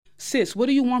sis, what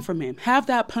do you want from him? Have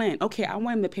that plan. Okay, I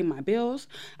want him to pay my bills.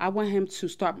 I want him to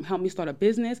help me start a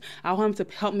business. I want him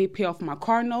to help me pay off my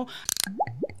car note.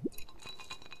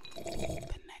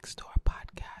 The Next Door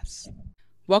Podcast.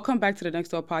 Welcome back to the Next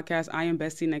Door Podcast. I am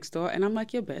Bestie Next Door, and I'm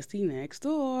like your bestie next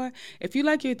door. If you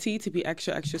like your tea to be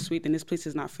extra, extra sweet, then this place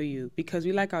is not for you, because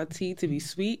we like our tea to be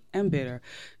sweet and bitter.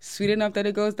 Sweet enough that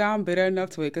it goes down, bitter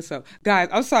enough to wake us up. Guys,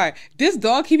 I'm sorry. This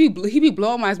dog, he be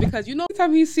blowing my eyes, because you know every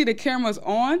time he see the cameras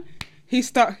on, he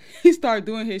start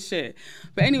doing his shit.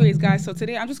 But anyways, guys, so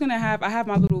today I'm just gonna I have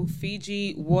my little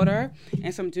Fiji water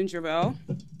and some ginger ale.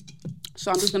 So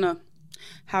I'm just gonna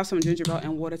have some ginger ale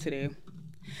and water today.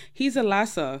 He's a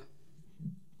Lhasa.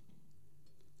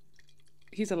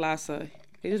 They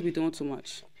just be doing too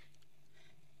much.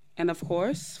 And of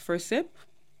course, first sip.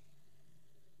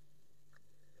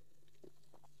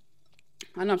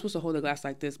 I know I'm supposed to hold a glass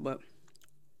like this, but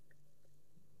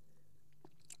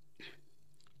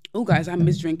oh, guys, I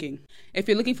miss drinking. If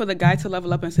you're looking for the guide to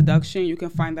level up in seduction, you can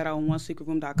find that on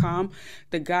onesecretroom.com.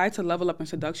 The guide to level up in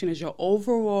seduction is your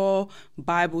overall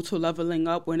Bible to leveling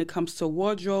up when it comes to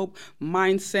wardrobe,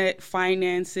 mindset,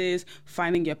 finances,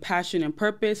 finding your passion and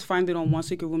purpose. Find it on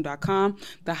onesecretroom.com.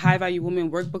 The High Value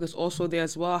Woman workbook is also there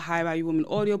as well. High Value Woman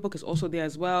audiobook is also there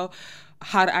as well.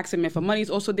 How to Ask a Man for Money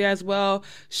is also there as well. The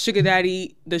Sugar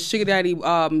Daddy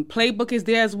playbook is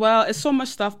there as well. It's so much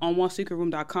stuff on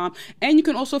onesecretroom.com. And you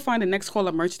can also find the Next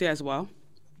Caller merch there as well.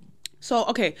 So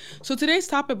today's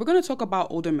topic, we're going to talk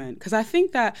about older men, because I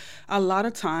think that a lot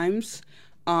of times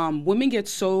women get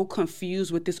so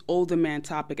confused with this older man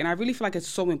topic. And I really feel like it's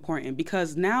so important,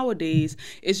 because nowadays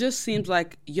it just seems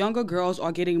like younger girls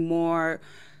are getting more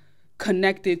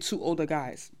connected to older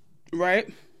guys,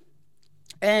 right?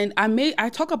 And I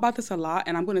talk about this a lot,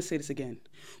 and I'm going to say this again.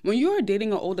 When you're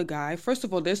dating an older guy, first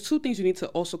of all, there's two things you need to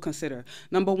also consider.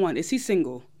 Number one, is he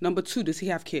single? Number two, does he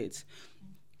have kids?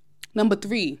 Number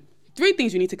three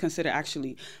things you need to consider,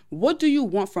 actually. What do you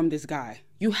want from this guy?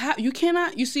 You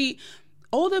see,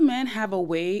 older men have a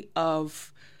way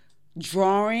of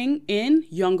drawing in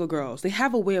younger girls. They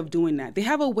have a way of doing that. They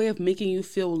have a way of making you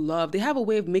feel loved. They have a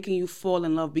way of making you fall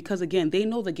in love, because again, they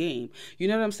know the game. You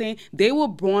know what I'm saying? They were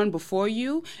born before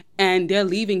you and they're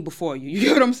leaving before you. You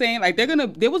know what I'm saying? Like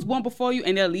they was born before you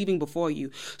and they're leaving before you.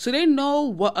 So they know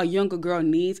what a younger girl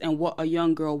needs and what a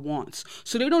young girl wants.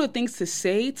 So they know the things to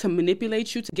say to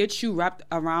manipulate you, to get you wrapped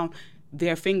around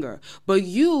their finger. But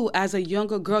you, as a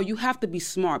younger girl, you have to be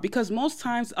smart, because most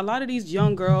times a lot of these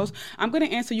young girls, I'm going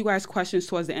to answer you guys questions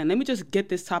towards the end. Let me just get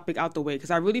this topic out the way,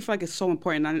 because I really feel like it's so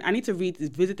important. I need to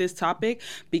revisit this topic,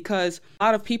 because a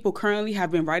lot of people currently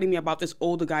have been writing me about this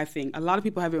older guy thing. A lot of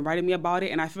people have been writing me about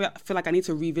it, and I feel like I need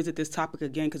to revisit this topic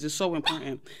again, because it's so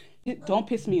important. Don't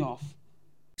piss me off.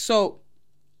 So,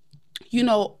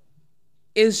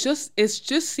 it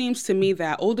just seems to me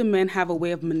that older men have a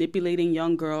way of manipulating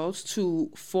young girls to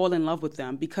fall in love with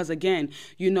them, because again,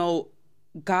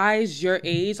 guys your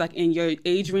age, like in your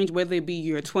age range, whether it be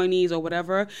your 20s or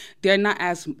whatever, they're not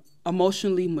as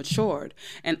emotionally matured,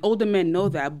 and older men know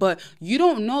that. But you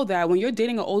don't know that when you're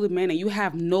dating an older man and you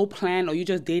have no plan, or you're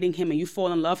just dating him and you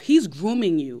fall in love, he's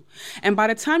grooming you. And by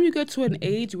the time you get to an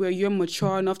age where you're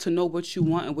mature enough to know what you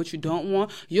want and what you don't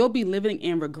want, you'll be living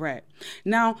in regret.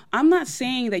 Now, I'm not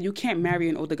saying that you can't marry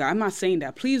an older guy. I'm not saying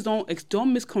that. Please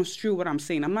don't misconstrue what I'm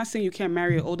saying. I'm not saying you can't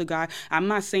marry an older guy. I'm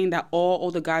not saying that all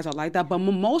older guys are like that, but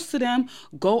most of them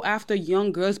go after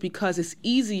young girls because it's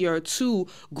easier to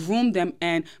groom them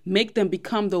and make them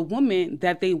become the woman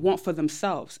that they want for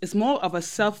themselves. It's more of a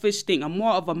selfish thing,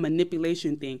 more of a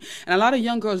manipulation thing. And a lot of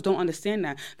young girls don't understand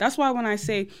that. That's why when I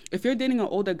say, if you're dating an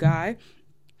older guy,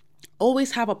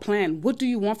 always have a plan. What do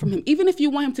you want from him? Even if you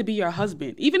want him to be your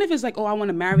husband, even if it's like, oh, I want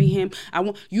to marry him,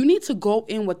 you need to go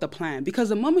in with the plan, because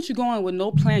the moment you go in with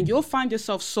no plan, you'll find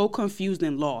yourself so confused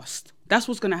and lost. That's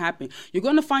what's going to happen. You're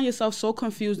going to find yourself so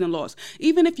confused and lost.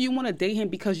 Even if you want to date him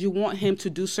because you want him to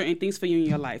do certain things for you in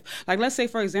your life. Like, let's say,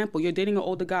 for example, you're dating an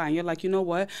older guy and you're like, you know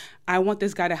what? I want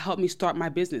this guy to help me start my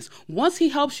business. Once he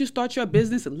helps you start your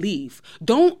business, leave.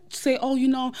 Don't say,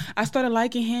 oh, I started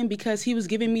liking him because he was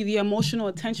giving me the emotional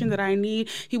attention that I need.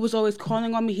 He was always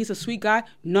calling on me. He's a sweet guy.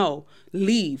 No,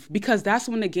 leave. Because that's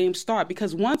when the game starts.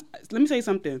 Because let me tell you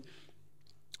something.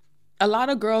 A lot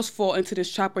of girls fall into this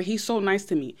trap where he's so nice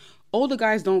to me. Older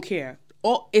guys don't care.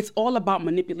 It's all about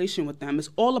manipulation with them. It's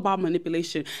all about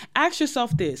manipulation. Ask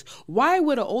yourself this. Why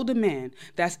would an older man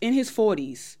that's in his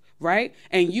 40s, right?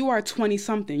 And you are 20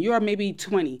 something, you are maybe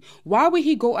 20. Why would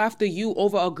he go after you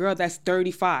over a girl that's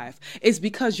 35? It's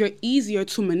because you're easier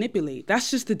to manipulate.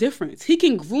 That's just the difference. He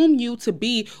can groom you to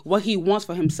be what he wants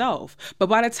for himself. But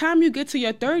by the time you get to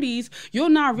your 30s, you'll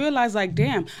now realize like,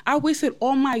 damn, I wasted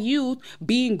all my youth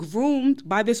being groomed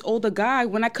by this older guy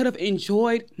when I could have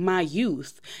enjoyed my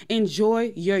youth.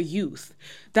 Enjoy your youth.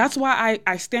 That's why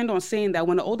I stand on saying that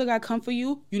when an older guy comes for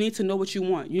you, you need to know what you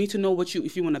want. You need to know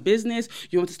if you want a business,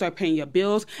 you want to start paying your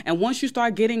bills. And once you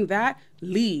start getting that,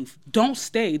 leave. Don't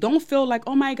stay. Don't feel like,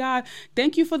 oh my God,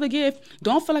 thank you for the gift.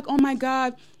 Don't feel like, oh my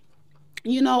God,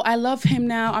 I love him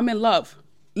now. I'm in love.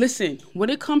 Listen, when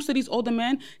it comes to these older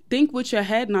men, think with your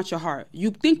head, not your heart.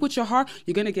 You think with your heart,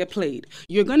 you're going to get played.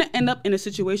 You're going to end up in a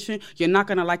situation you're not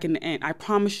going to like in the end. I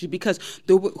promise you, because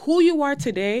who you are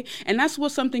today, and that's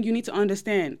something you need to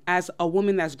understand as a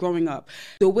woman that's growing up.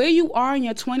 The way you are in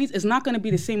your 20s is not going to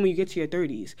be the same when you get to your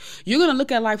 30s. You're going to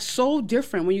look at life so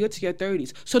different when you get to your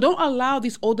 30s. So don't allow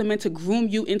these older men to groom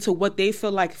you into what they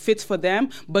feel like fits for them,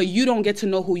 but you don't get to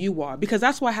know who you are, because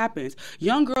that's what happens.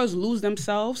 Young girls lose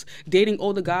themselves dating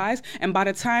older guys, and by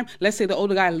the time, let's say, the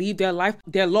older guy leave their life,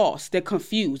 they're lost, they're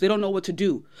confused, they don't know what to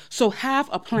do. So have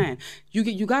a plan.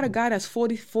 You got a guy that's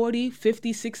 40, 50,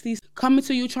 60s coming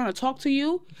to you trying to talk to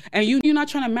you, and you're not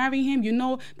trying to marry him. You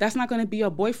know that's not going to be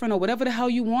your boyfriend or whatever the hell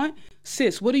you want.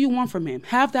 Sis, what do you want from him?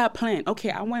 Have that plan.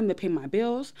 Okay, I want him to pay my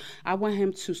bills. I want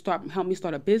him to help me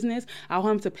start a business. I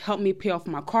want him to help me pay off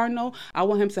my car note. I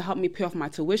want him to help me pay off my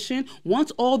tuition.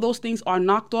 Once all those things are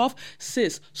knocked off,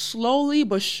 sis, slowly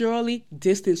but surely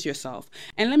distance yourself.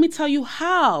 And let me tell you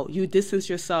how you distance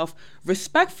yourself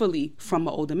respectfully from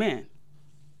an older man.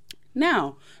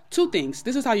 Now, 2 things.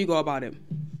 This is how you go about it.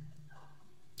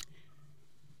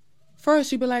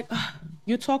 First, you be like,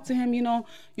 you talk to him, you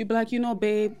be like,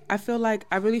 babe, I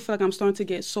really feel like I'm starting to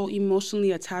get so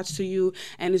emotionally attached to you,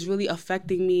 and it's really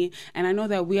affecting me. And I know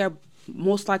that we are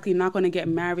most likely not going to get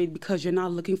married because you're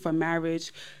not looking for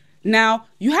marriage. Now,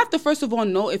 you have to first of all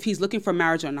know if he's looking for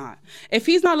marriage or not. If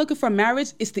he's not looking for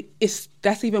marriage,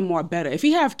 that's even more better. If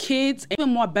he have kids,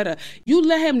 even more better. You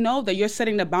let him know that you're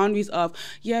setting the boundaries of,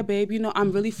 yeah, babe,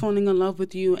 I'm really falling in love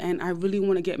with you, and I really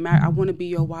want to get married. I want to be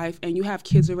your wife, and you have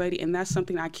kids already, and that's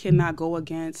something I cannot go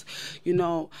against.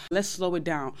 Let's slow it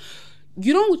down.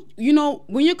 You don't,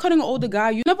 when you're cutting an older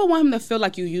guy, you never want him to feel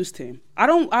like you used him.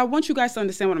 I want you guys to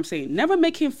understand what I'm saying. Never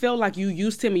make him feel like you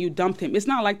used him and you dumped him. It's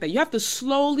not like that. You have to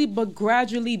slowly but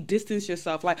gradually distance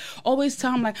yourself. Like, always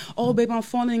tell him like, oh, babe, I'm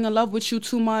falling in love with you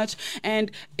too much,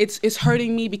 and it's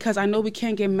hurting me because I know we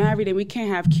can't get married and we can't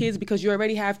have kids because you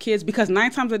already have kids, because 9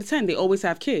 times out of 10, they always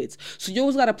have kids. So you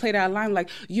always got to play that line like,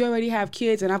 you already have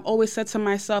kids, and I've always said to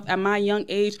myself at my young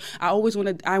age, I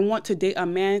want to date a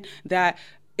man that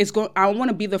I want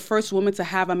to be the first woman to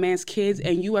have a man's kids,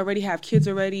 and you already have kids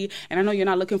already, and I know you're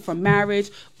not looking for marriage.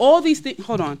 All these things.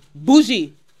 Hold on.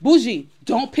 Bougie,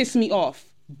 don't piss me off.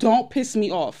 Don't piss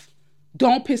me off.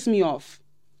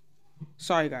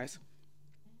 Sorry, guys.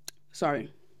 Sorry.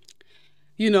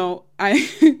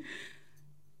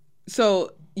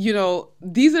 So,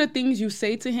 these are the things you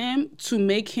say to him to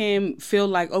make him feel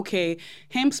like, okay,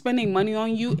 him spending money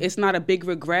on you is not a big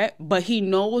regret, but he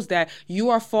knows that you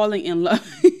are falling in love.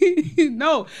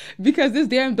 No, because this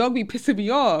damn dog be pissing me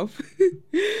off.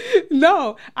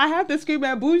 No, I have to scream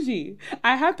at Bougie.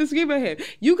 I have to scream at him.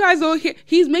 You guys don't hear,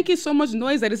 he's making so much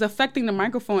noise that it's affecting the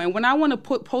microphone. And when I want to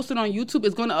post it on YouTube,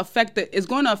 it's going to affect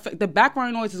the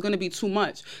background noise is going to be too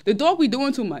much. The dog be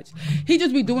doing too much. He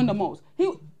just be doing the most.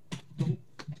 Don't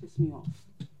piss me off.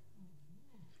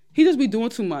 He just be doing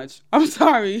too much. I'm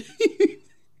sorry.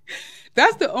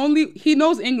 He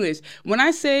knows English. When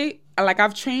I say, like,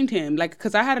 I've trained him, like,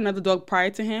 because I had another dog prior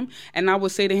to him, and I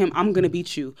would say to him, I'm going to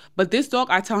beat you. But this dog,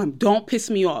 I tell him, don't piss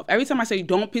me off. Every time I say,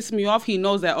 don't piss me off, he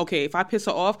knows that, okay, if I piss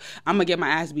her off, I'm going to get my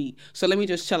ass beat. So let me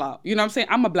just chill out. You know what I'm saying?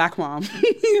 I'm a black mom.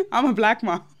 I'm a black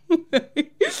mom.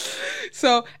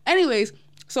 So anyways,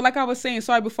 so like I was saying,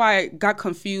 sorry, before I got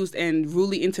confused and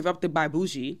rudely interrupted by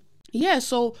Bougie. Yeah,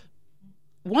 so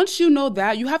once you know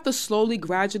that, you have to slowly,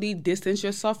 gradually distance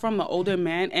yourself from an older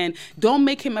man, and don't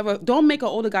make an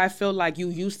older guy feel like you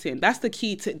used him. That's the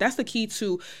key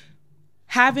to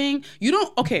having,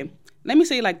 okay, let me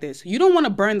say it like this. You don't want to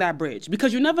burn that bridge,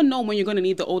 because you never know when you're going to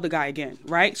need the older guy again,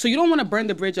 right? So you don't want to burn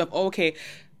the bridge of, okay,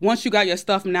 once you got your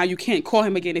stuff, now you can't call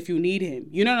him again if you need him.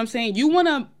 You know what I'm saying? You want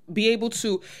to be able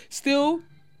to still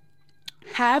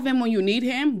have him when you need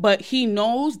him, but he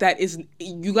knows that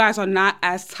you guys are not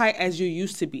as tight as you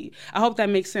used to be. I hope that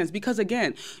makes sense, because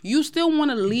again, you still want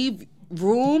to leave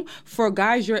room for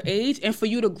guys your age and for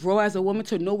you to grow as a woman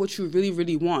to know what you really,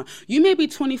 really want. You may be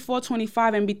 24,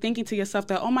 25 and be thinking to yourself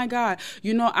that, oh my God,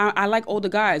 I like older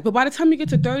guys. But by the time you get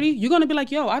to 30, you're going to be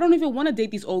like, yo, I don't even want to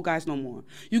date these old guys no more.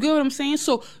 You get what I'm saying?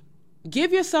 So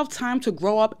give yourself time to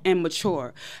grow up and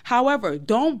mature. However,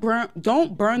 don't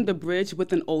burn the bridge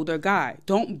with an older guy.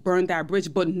 Don't burn that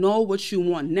bridge, but know what you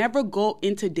want. Never go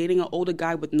into dating an older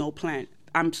guy with no plan.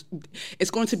 It's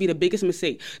going to be the biggest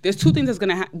mistake. There's two things that's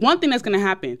going to happen. One thing that's going to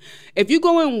happen. If you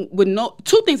go in with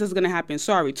two things that's going to happen.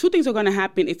 Sorry. Two things are going to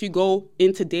happen if you go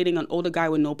into dating an older guy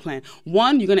with no plan.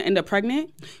 One, you're going to end up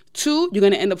pregnant. Two, you're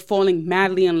going to end up falling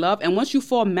madly in love. And once you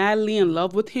fall madly in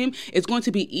love with him, it's going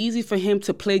to be easy for him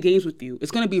to play games with you.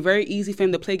 It's going to be very easy for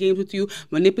him to play games with you,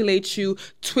 manipulate you,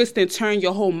 twist and turn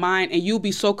your whole mind, and you'll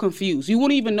be so confused. You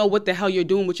won't even know what the hell you're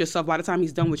doing with yourself by the time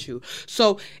he's done with you.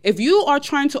 So if you are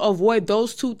trying to avoid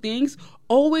those two things,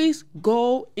 always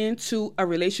go into a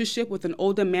relationship with an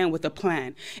older man with a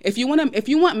plan. If you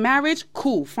want marriage,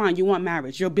 cool, fine, you want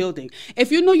marriage, you're building.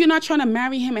 If you know you're not trying to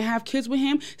marry him and have kids with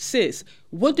him, sis,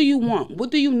 what do you want?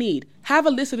 What do you need? Have a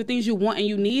list of the things you want and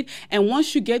you need. And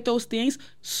once you get those things,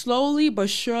 slowly but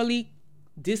surely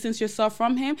distance yourself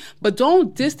from him, but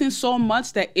don't distance so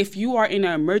much that if you are in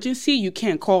an emergency, you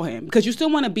can't call him, because you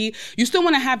still want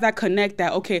to have that connect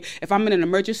that, okay, if I'm in an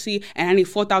emergency and I need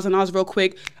 $4,000 real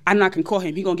quick, I'm not gonna call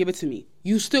him. He gonna give it to me.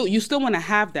 You still want to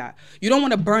have that. You don't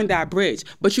want to burn that bridge,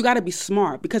 but you got to be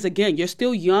smart, because again, you're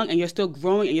still young and you're still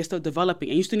growing and you're still developing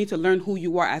and you still need to learn who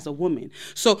you are as a woman.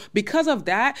 So because of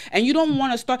that, and you don't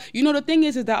want to start, the thing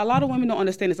is that a lot of women don't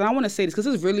understand this. And I want to say this because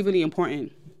this is really, really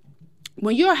important.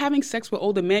 When you're having sex with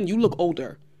older men, you look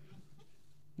older.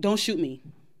 Don't shoot me.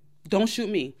 Don't shoot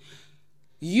me.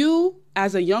 You,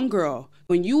 as a young girl,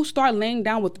 when you start laying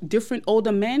down with different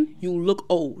older men, you look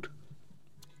old.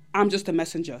 I'm just a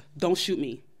messenger. Don't shoot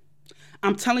me.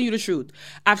 I'm telling you the truth.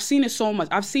 I've seen it so much.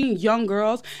 I've seen young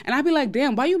girls, and I'd be like,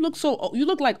 damn, why you look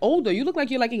like older? You look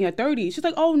like you're like in your 30s. She's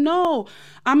like, oh no,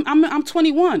 I'm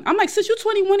 21. I'm like, since you're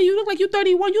 21 and you look like you're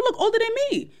 31, you look older than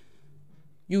me.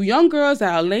 You young girls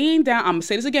that are laying down, I'm going to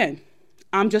say this again.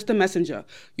 I'm just a messenger.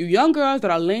 You young girls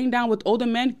that are laying down with older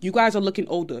men, you guys are looking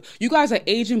older. You guys are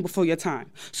aging before your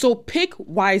time. So pick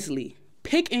wisely.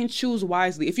 Pick and choose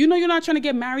wisely. If you know you're not trying to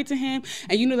get married to him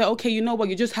and you know that, okay, you know what,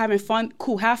 you're just having fun,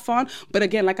 cool, have fun. But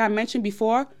again, like I mentioned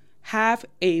before, have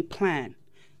a plan.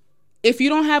 If you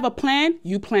don't have a plan,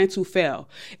 you plan to fail.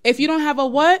 If you don't have a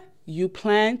what, you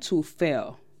plan to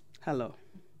fail. Hello.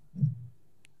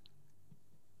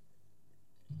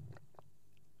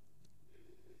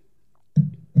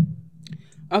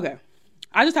 Okay.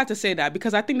 I just have to say that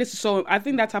because I think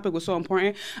that topic was so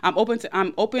important. I'm open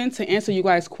to answer you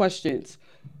guys' questions.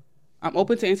 I'm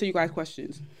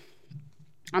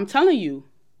telling you.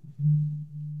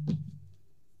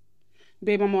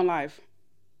 Babe, I'm on live.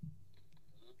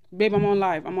 I'm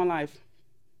on live.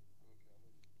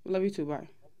 Love you too. Bye.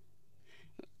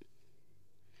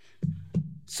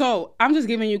 So I'm just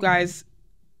giving you guys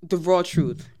the raw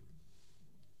truth.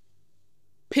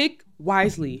 Pick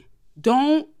wisely.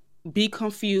 Don't be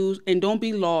confused and don't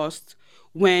be lost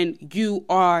when you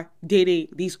are dating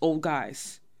these old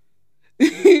guys.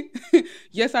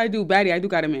 Yes, I do. Baddie, I do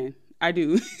got a man. I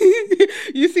do.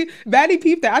 You see, Baddie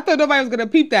peeped that. I thought nobody was going to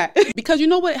peep that. Because you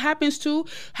know what happens too?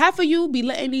 Half of you be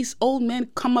letting these old men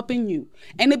come up in you.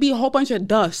 And it be a whole bunch of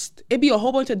dust. It be a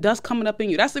whole bunch of dust coming up in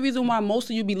you. That's the reason why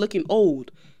most of you be looking old.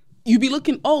 You be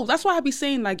looking old. That's why I be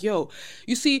saying, like, yo,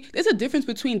 you see, there's a difference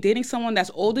between dating someone that's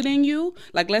older than you,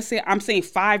 like let's say I'm saying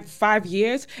five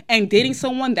years, and dating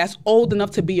someone that's old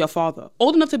enough to be your father.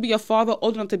 Old enough to be your father,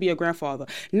 old enough to be your grandfather.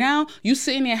 Now, you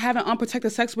sitting there having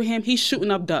unprotected sex with him, he's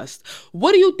shooting up dust.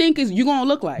 What do you think is you gonna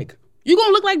look like? You're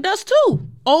gonna look like dust too.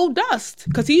 Old dust.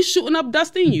 Because he's shooting up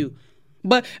dust in you.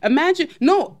 But imagine,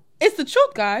 no, it's the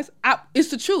truth, guys.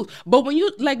 It's the truth. But when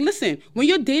you, like, listen, when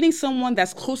you're dating someone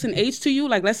that's close in age to you,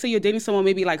 like, let's say you're dating someone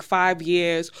maybe like 5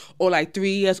 years or like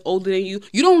 3 years older than you,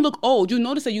 you don't look old. You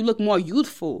notice that you look more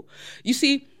youthful. You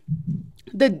see,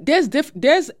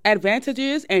 there's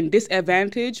advantages and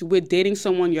disadvantage with dating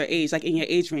someone your age, like in your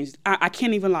age range. I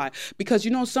can't even lie. Because,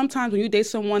 sometimes when you date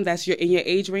someone that's in your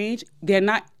age range, they're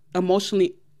not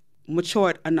emotionally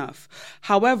matured enough.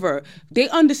 However, they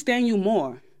understand you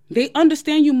more. They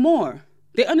understand you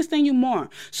more.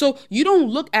 So you don't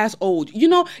look as old.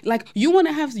 Like you want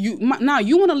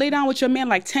to lay down with your man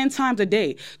like 10 times a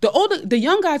day. The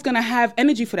young guy's going to have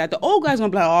energy for that. The old guy's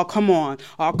going to be like, oh, come on.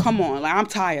 Like, I'm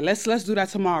tired. Let's do that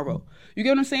tomorrow. You get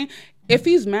what I'm saying? If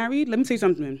he's married, let me say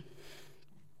something.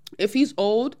 If he's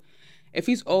old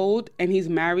and he's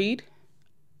married,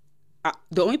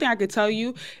 the only thing I could tell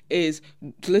you is,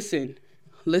 listen,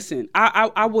 Listen,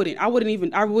 I wouldn't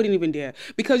even dare.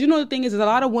 Because you know the thing is a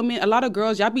lot of women, a lot of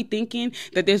girls, y'all be thinking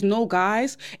that there's no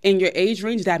guys in your age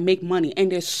range that make money.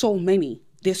 And there's so many.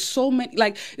 There's so many.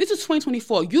 Like, this is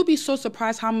 2024. You'll be so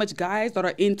surprised how much guys that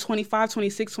are in 25,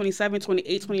 26, 27,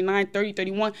 28, 29, 30,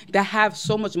 31 that have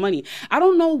so much money. I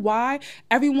don't know why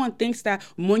everyone thinks that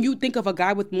when you think of a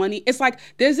guy with money, it's like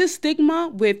there's this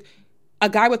stigma with a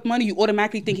guy with money, you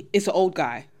automatically think it's an old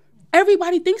guy.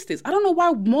 Everybody thinks this. I don't know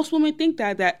why most women think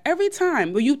that every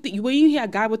time when you hear a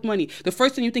guy with money, the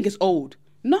first thing you think is old.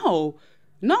 No,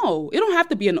 it don't have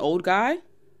to be an old guy.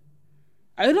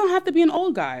 It don't have to be an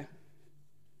old guy.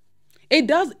 It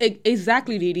does,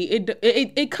 exactly, Didi.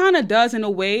 It kind of does in a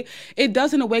way. It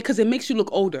does in a way because it makes you look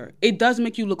older. It does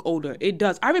make you look older. It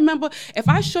does. I remember if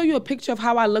I show you a picture of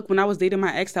how I look when I was dating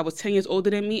my ex that was 10 years older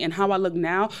than me and how I look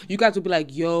now, you guys would be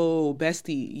like, yo,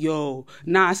 bestie, yo.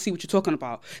 Nah, I see what you're talking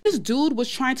about. This dude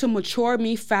was trying to mature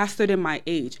me faster than my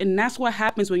age. And that's what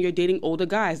happens when you're dating older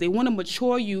guys. They want to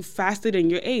mature you faster than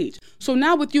your age. So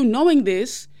now with you knowing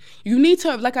this, you need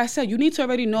to, like I said, you need to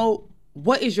already know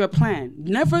what is your plan.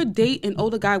 Never date an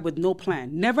older guy with no plan.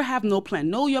 Never have no plan.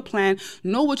 Know your plan.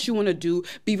 Know what you want to do.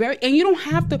 Be very, and you don't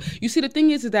have to, you see, the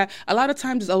thing is that a lot of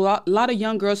times a lot of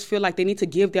young girls feel like they need to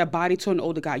give their body to an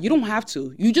older guy. You don't have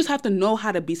to. You just have to know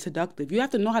how to be seductive. You have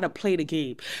to know how to play the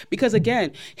game. Because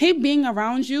again, him being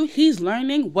around you, he's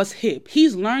learning what's hip.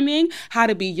 He's learning how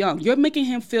to be young. You're making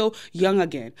him feel young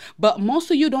again. But most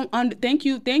of you don't, thank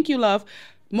you, love.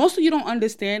 Most of you don't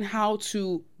understand how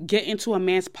to get into a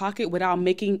man's pocket without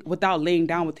laying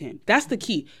down with him. That's the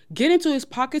key. Get into his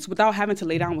pockets without having to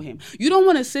lay down with him. You don't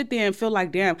want to sit there and feel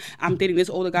like, damn, I'm dating this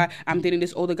older guy,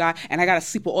 and I got to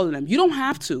sleep with all of them. You don't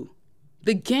have to.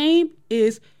 The game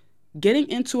is getting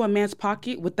into a man's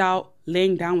pocket without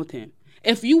laying down with him.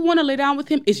 If you want to lay down with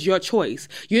him, it's your choice.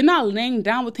 You're not laying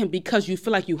down with him because you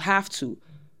feel like you have to.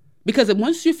 Because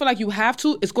once you feel like you have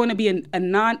to, it's going to be a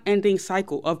non-ending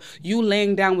cycle of you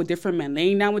laying down with different men,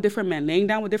 laying down with different men, laying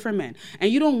down with different men.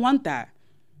 And you don't want that.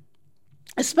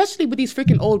 Especially with these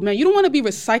freaking old men. You don't want to be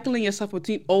recycling yourself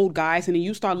between old guys and then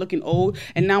you start looking old.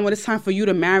 And now when it's time for you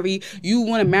to marry, you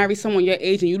want to marry someone your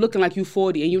age and you're looking like you're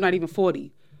 40 and you're not even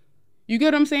 40. You get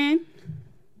what I'm saying?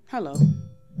 Hello.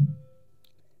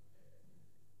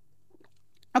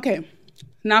 Okay.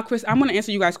 Now, Chris, I'm going to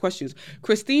answer you guys' questions.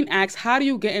 Christine asks, how do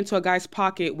you get into a guy's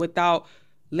pocket without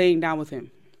laying down with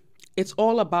him? It's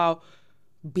all about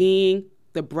being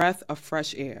the breath of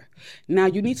fresh air. Now,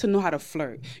 you need to know how to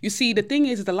flirt. You see, the thing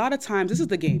is a lot of times, this is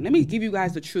the game. Let me give you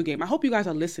guys the true game. I hope you guys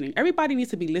are listening. Everybody needs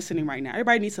to be listening right now.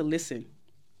 Everybody needs to listen.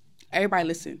 Everybody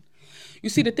listen. You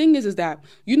see, the thing is that,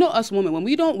 you know us women,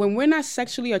 when we're not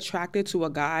sexually attracted to a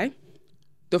guy,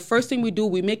 the first thing we do,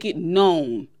 we make it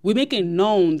known. We make it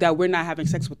known that we're not having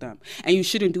sex with them. And you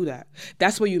shouldn't do that.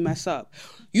 That's where you mess up.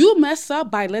 You mess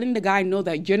up by letting the guy know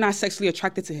that you're not sexually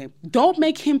attracted to him. Don't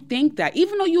make him think that.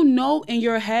 Even though you know in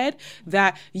your head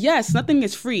that, yes, nothing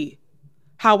is free.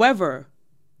 However,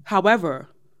 the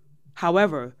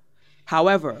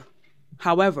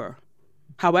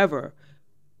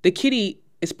kitty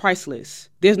is priceless.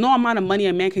 There's no amount of money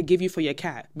a man could give you for your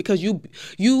cat because you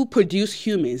produce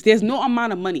humans. There's no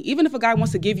amount of money. Even if a guy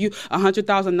wants to give you $100,000,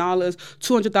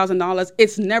 $200,000,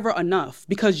 it's never enough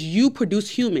because you produce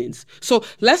humans. So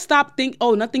let's stop thinking,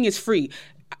 oh, nothing is free.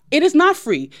 It is not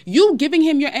free. You giving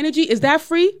him your energy, is that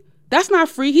free? That's not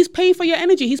free. He's paying for your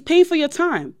energy. He's paying for your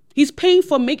time. He's paying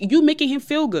for you making him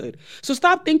feel good. So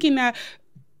stop thinking that,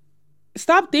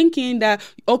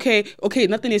 okay,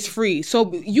 nothing is free.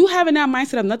 So you having that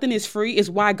mindset of nothing is free is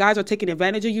why guys are taking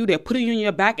advantage of you. They're putting you on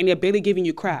your back and they're barely giving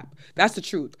you crap. That's the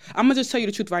truth. I'm going to just tell you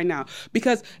the truth right now.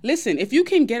 Because listen, if you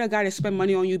can get a guy to spend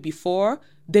money on you before,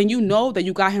 then you know that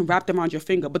you got him wrapped around your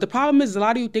finger. But the problem is a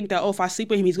lot of you think that, oh, if I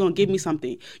sleep with him, he's going to give me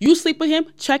something. You sleep with him,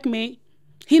 checkmate.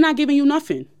 He's not giving you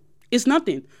nothing. It's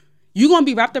nothing. You're going to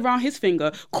be wrapped around his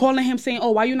finger, calling him saying,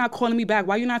 oh, why you not calling me back?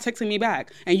 Why you not texting me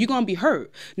back? And you're going to be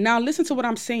hurt. Now, listen to what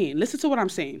I'm saying. Listen to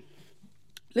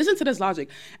this logic.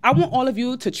 I want all of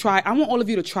you to try this.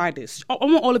 I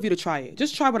want all of you to try it.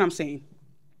 Just try what I'm saying.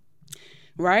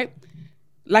 Right?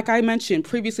 Like I mentioned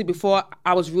previously before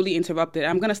I was really interrupted,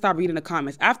 I'm going to start reading the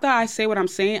comments. After I say what I'm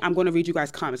saying, I'm going to read you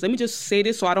guys' comments. Let me just say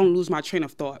this so I don't lose my train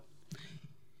of thought.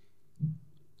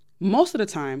 Most of the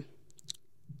time,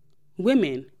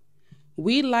 women,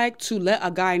 we like to let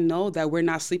a guy know that we're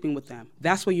not sleeping with them.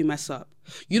 That's where you mess up.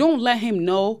 You don't let him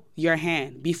know your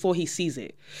hand before he sees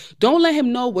it. Don't let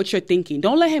him know what you're thinking.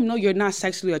 Don't let him know you're not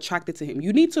sexually attracted to him.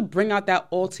 You need to bring out that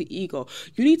alter ego.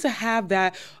 You need to have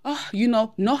that,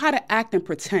 know how to act and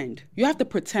pretend. You have to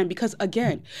pretend because,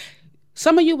 again,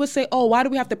 some of you would say, oh, why do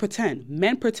we have to pretend?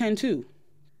 Men pretend too.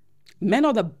 Men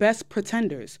are the best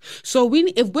pretenders. So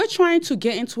if you're trying to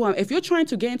get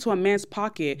into a man's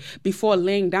pocket before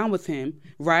laying down with him,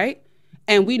 right?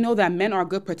 And we know that men are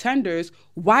good pretenders,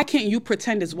 why can't you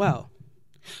pretend as well?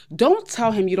 Don't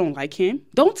tell him you don't like him.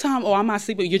 Don't tell him, oh, I'm not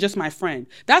sleeping, you're just my friend.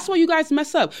 That's where you guys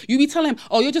mess up. You be telling him,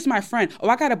 oh, you're just my friend. Oh,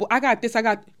 I got this.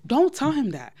 Don't tell him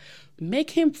that.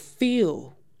 Make him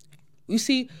feel. You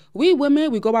see, we women,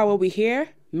 we go by what we hear.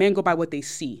 Men go by what they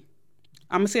see.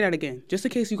 I'm going to say that again, just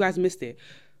in case you guys missed it.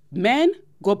 Men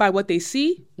go by what they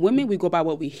see. Women, we go by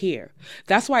what we hear.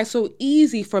 That's why it's so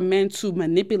easy for men to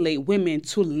manipulate women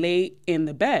to lay in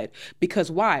the bed. Because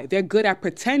why? They're good at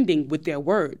pretending with their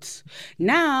words.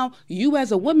 Now, you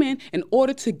as a woman, in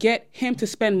order to get him to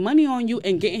spend money on you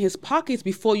and get in his pockets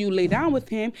before you lay down with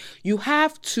him, you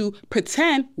have to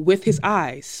pretend with his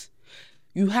eyes.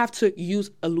 You have to use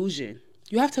illusion.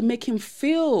 You have to make him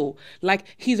feel like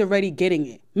he's already getting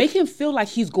it. Make him feel like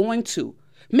he's going to.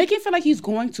 Make him feel like he's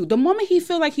going to. The moment he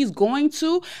feels like he's going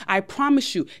to, I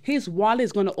promise you, his wallet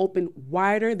is going to open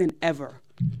wider than ever.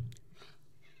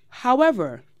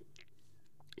 However,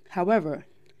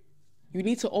 you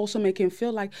need to also make him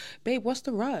feel like, babe, what's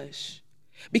the rush?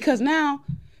 Because now,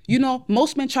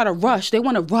 most men try to rush. They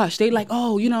want to rush. They like,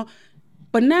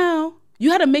 but now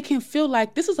you had to make him feel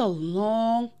like this is a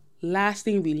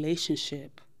long-lasting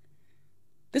relationship.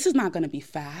 This is not going to be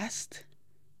fast.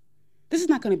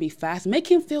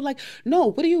 Make him feel like, no,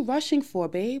 what are you rushing for,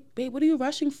 babe? Babe, what are you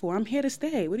rushing for? I'm here to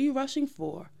stay. What are you rushing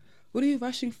for?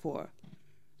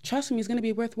 Trust me, it's going to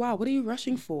be worthwhile. What are you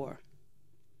rushing for?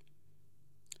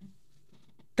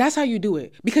 That's how you do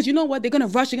it. Because you know what? They're going to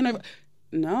rush.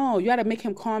 No, you got to make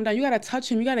him calm down. You got to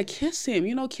touch him. You got to kiss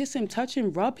him. Kiss him, touch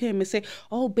him, rub him, and say,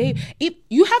 oh, babe.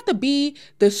 You have to be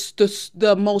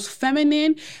the most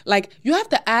feminine. Like, you have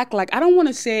to act like, I don't want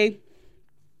to say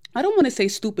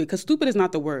stupid, because stupid is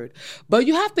not the word. But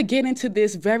you have to get into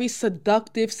this very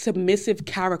seductive, submissive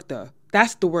character.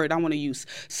 That's the word I want to use.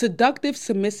 Seductive,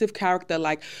 submissive character.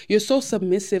 Like, you're so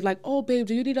submissive. Like, oh, babe,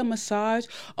 do you need a massage?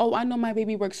 Oh, I know my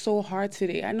baby worked so hard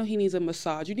today. I know he needs a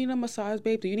massage. You need a massage,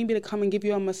 babe? Do you need me to come and give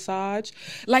you a massage?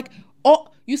 Like, oh,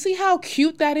 you see how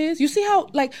cute that is? You see how,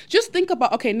 like, just think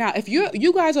about, okay, now, if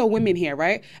you guys are women here,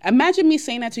 right? Imagine me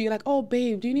saying that to you, like, oh,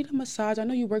 babe, do you need a massage? I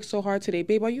know you worked so hard today.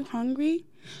 Babe, are you hungry?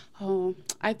 Oh,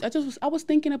 I was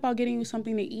thinking about getting you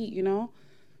something to eat,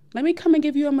 Let me come and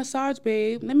give you a massage,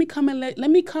 babe. Let me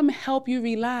come help you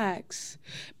relax.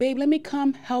 Babe, let me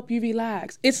come help you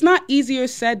relax. It's not easier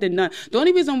said than done. The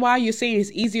only reason why you're saying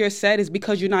it's easier said is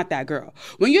because you're not that girl.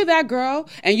 When you're that girl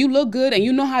and you look good and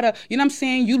you know how to,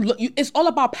 it's all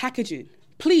about packaging.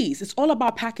 Please, it's all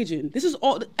about packaging.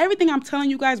 Everything I'm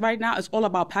telling you guys right now is all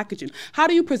about packaging. How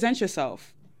do you present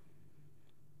yourself?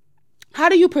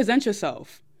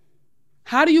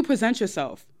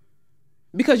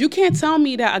 Because you can't tell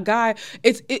me that a guy,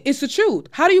 it's the truth.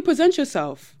 How do you present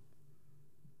yourself?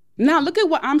 Now, look at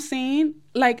what I'm saying.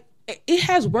 Like, it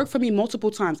has worked for me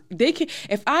multiple times.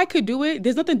 If I could do it,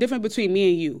 there's nothing different between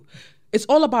me and you. It's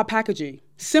all about packaging.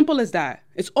 Simple as that.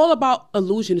 It's all about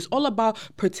illusion. It's all about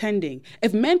pretending.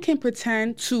 If men can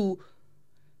pretend to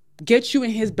get you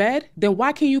in his bed, then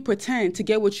why can't you pretend to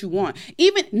get what you want?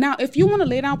 Even now, if you want to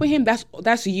lay down with him, that's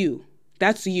you.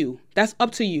 That's you. That's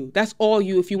up to you. That's all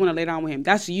you. If you want to lay down with him,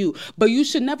 that's you. But you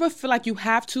should never feel like you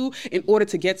have to in order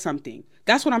to get something.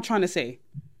 That's what I'm trying to say.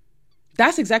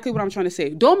 That's exactly what I'm trying to say.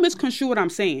 Don't misconstrue what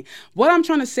I'm saying. What I'm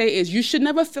trying to say is you should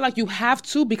never feel like you have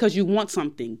to because you want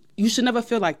something. You should never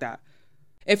feel like that.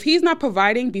 If he's not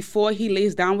providing before he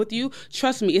lays down with you,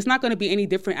 trust me, it's not going to be any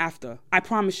different after. I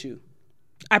promise you.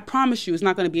 It's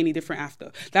not going to be any different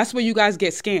after. That's where you guys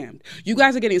get scammed. You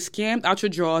guys are getting scammed out your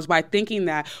drawers by thinking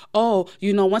that,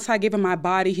 once I give him my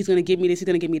body, he's going to give me this, he's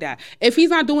going to give me that. If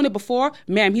he's not doing it before,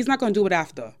 ma'am, he's not going to do it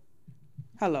after.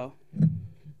 Hello.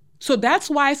 So that's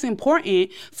why it's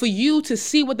important for you to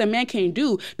see what the man can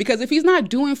do. Because if he's not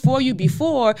doing for you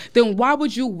before, then why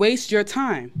would you waste your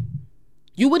time?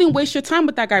 You wouldn't waste your time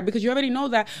with that guy because you already know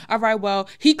that, all right, well,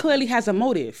 he clearly has a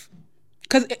motive.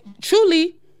 Because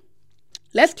truly,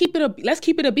 let's keep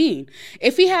it a being.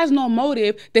 If he has no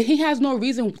motive, then he has no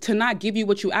reason to not give you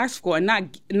what you asked for and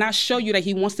not show you that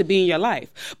he wants to be in your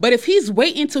life. But if he's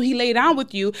waiting till he lay down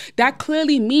with you, that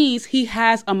clearly means he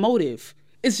has a motive.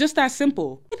 It's just that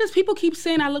simple. Because people keep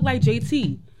saying I look like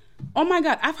JT. Oh my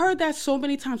God, I've heard that so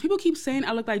many times. People keep saying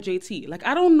I look like JT. Like,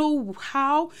 I don't know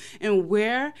how and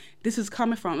where this is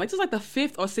coming from. Like, this is like the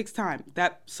 5th or 6th time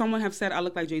that someone have said I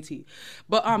look like JT.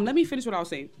 But let me finish what I was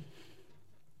saying.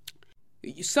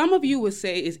 Some of you would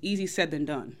say it's easy said than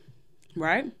done,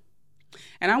 right?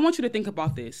 And I want you to think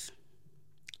about this.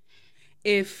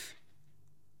 If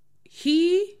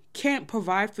he can't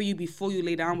provide for you before you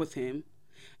lay down with him,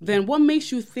 then what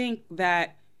makes you think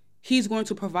that he's going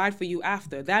to provide for you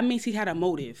after? That means he had a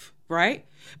motive, right?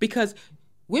 Because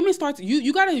women start to,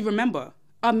 you got to remember,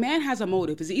 a man has a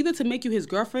motive. It's either to make you his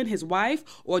girlfriend, his wife,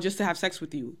 or just to have sex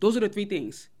with you. Those are the three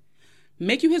things.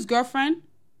 Make you his girlfriend,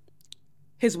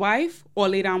 his wife, or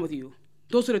lay down with you.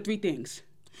 Those are the three things.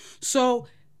 So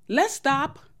let's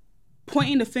stop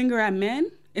pointing the finger at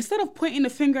men. Instead of pointing the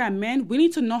finger at men, we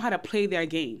need to know how to play their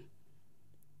game.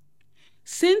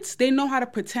 Since they know how to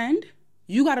pretend,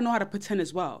 you got to know how to pretend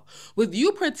as well. With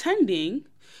you pretending,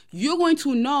 you're going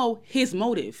to know his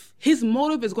motive. His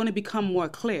motive is going to become more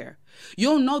clear.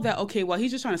 You'll know that, okay, well,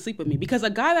 he's just trying to sleep with me. Because a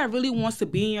guy that really wants to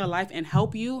be in your life and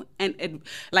help you and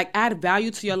like add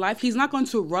value to your life, he's not going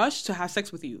to rush to have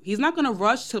sex with you. He's not going to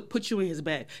rush to put you in his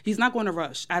bed. He's not going to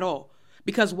rush at all.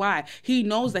 Because why? He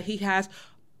knows that he has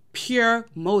pure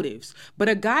motives. But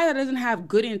a guy that doesn't have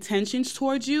good intentions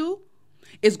towards you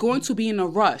is going to be in a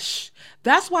rush.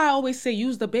 That's why I always say,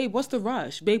 use the babe, what's the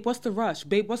rush? Babe, what's the rush?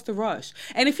 Babe, what's the rush?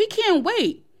 And if he can't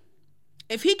wait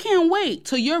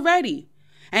till you're ready,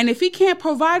 and if he can't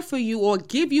provide for you or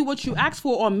give you what you ask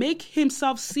for or make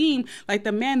himself seem like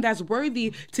the man that's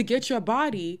worthy to get your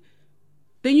body,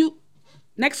 then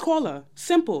next caller.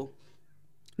 Simple.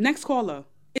 Next caller.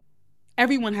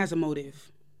 Everyone has a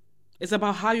motive. It's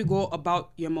about how you go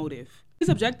about your motive. His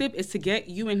objective is to get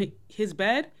you in his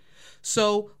bed.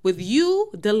 So with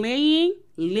you laying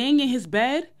in his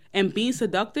bed and being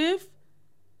seductive,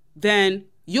 then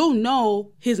you'll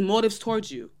know his motives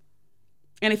towards you.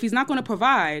 And if he's not going to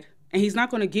provide and he's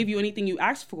not going to give you anything you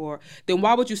asked for, then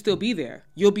why would you still be there?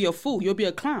 You'll be a fool. You'll be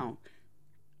a clown.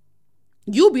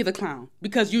 You'll be the clown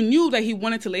because you knew that he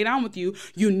wanted to lay down with you.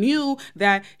 You knew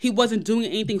that he wasn't doing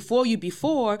anything for you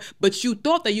before, but you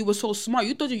thought that you were so smart.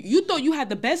 You thought you had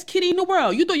the best kitty in the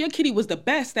world. You thought your kitty was the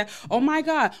best, that, oh my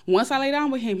God, once I lay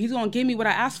down with him, he's going to give me what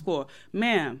I asked for.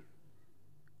 Ma'am,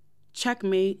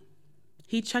 checkmate.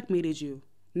 He checkmated you.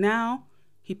 Now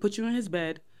he put you in his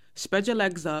bed, spread your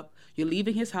legs up. You're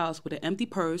leaving his house with an empty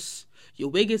purse. Your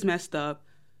wig is messed up.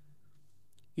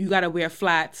 You got to wear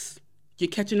flats. You're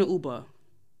catching an Uber.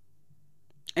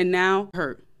 And now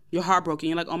hurt. You're heartbroken.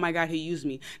 You're like, oh my God, he used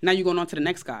me. Now you're going on to the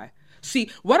next guy.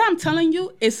 See, what I'm telling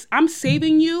you is I'm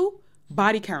saving you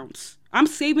body counts. I'm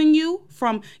saving you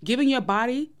from giving your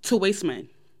body to waste men.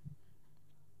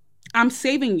 I'm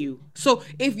saving you. So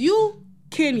if you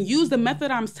can use the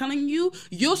method I'm telling you,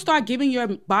 you'll start giving your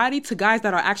body to guys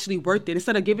that are actually worth it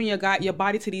instead of giving your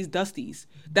body to these dusties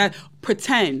that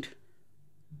pretend.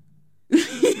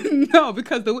 No,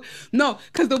 because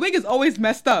the wig is always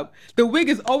messed up. The wig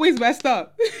is always messed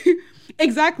up.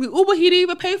 Exactly. Uber he didn't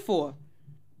even pay for.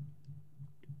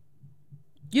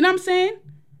 You know what I'm saying?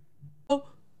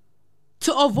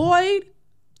 To avoid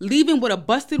leaving with a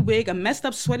busted wig, a messed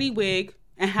up sweaty wig,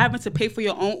 and having to pay for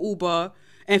your own Uber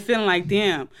and feeling like,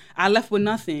 damn, I left with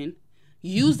nothing,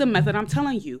 use the method I'm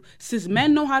telling you. Since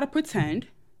men know how to pretend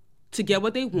to get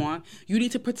what they want, you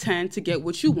need to pretend to get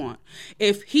what you want.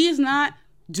 If he is not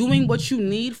doing what you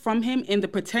need from him in the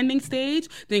pretending stage,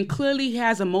 then clearly he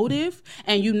has a motive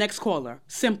and you next caller.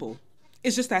 Simple.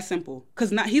 It's just that simple.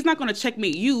 Because he's not going to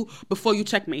checkmate you before you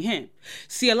checkmate him.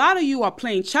 See, a lot of you are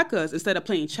playing checkers instead of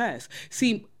playing chess.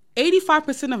 See,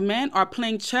 85% of men are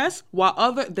playing chess while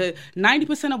the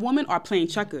 90% of women are playing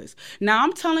checkers. Now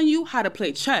I'm telling you how to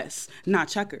play chess, not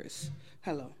checkers.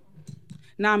 Hello.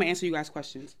 Now I'm going to answer you guys'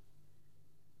 questions.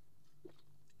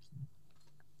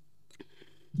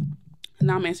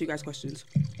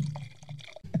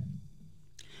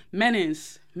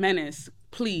 Menace,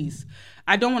 please.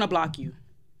 I don't want to block you.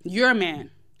 You're a man.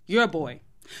 You're a boy.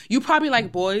 You probably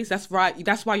like boys. That's right.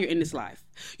 That's why you're in this life.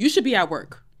 You should be at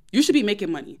work. You should be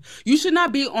making money. You should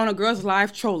not be on a girl's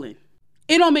live trolling.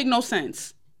 It don't make no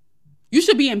sense. You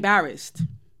should be embarrassed.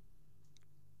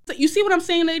 You see what I'm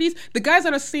saying, ladies? The guys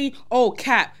that are saying, oh,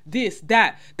 cap, this,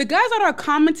 that. The guys that are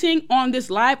commenting on this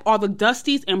live are the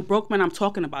dusties and broke men I'm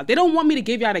talking about. They don't want me to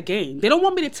give y'all the game. They don't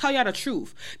want me to tell y'all the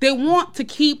truth. They want to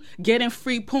keep getting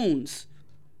free poons.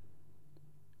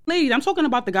 Ladies, I'm talking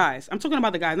about the guys. Not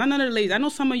none of the ladies. I know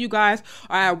some of you guys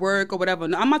are at work or whatever.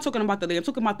 No, I'm not talking about the ladies. I'm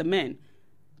talking about the men.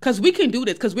 Because we can do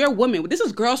this. Because we're women. This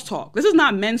is girls' talk. This is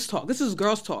not men's talk. This is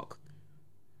girls' talk.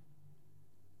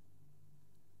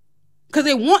 Because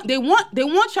they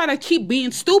want y'all to keep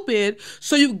being stupid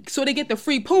so they get the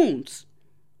free poons.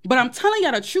 But I'm telling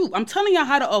y'all the truth. I'm telling y'all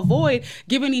how to avoid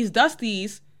giving these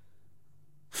dusties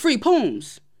free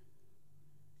poons.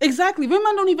 Exactly.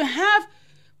 Women don't even have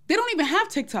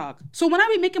TikTok. So when I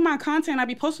be making my content, I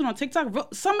be posting on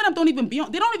TikTok, some of them don't even be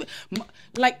on,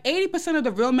 like 80% of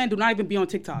the real men do not even be on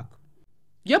TikTok.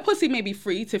 Your pussy may be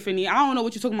free, Tiffany. I don't know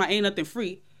what you're talking about. Ain't nothing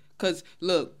free. Cause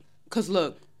look,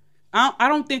 I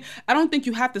don't think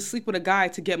you have to sleep with a guy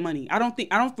to get money. I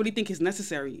don't really think it's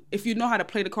necessary. If you know how to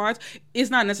play the cards, it's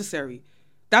not necessary.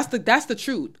 That's the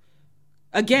truth.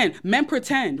 Again, men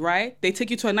pretend, right? They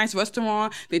take you to a nice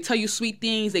restaurant, they tell you sweet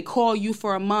things, they call you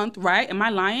for a month, right? Am I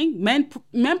lying? Men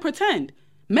pretend.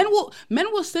 Men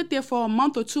will sit there for a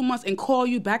month or 2 months and call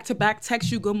you back to back,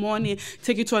 text you good morning,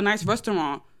 take you to a nice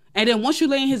restaurant. And then once you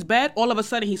lay in his bed, all of a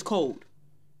sudden he's cold.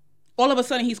 All of a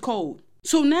sudden he's cold.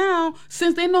 So now,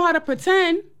 since they know how to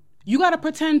pretend, you got to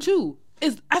pretend too.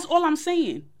 That's all I'm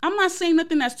saying. I'm not saying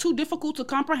nothing that's too difficult to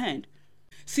comprehend.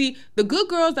 See, the good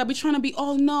girls that be trying to be,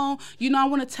 oh no, I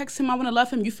want to text him, I want to love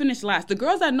him, you finish last. The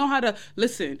girls that know how to,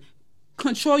 listen,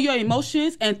 control your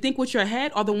emotions and think with your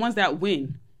head are the ones that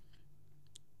win.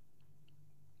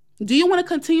 Do you want to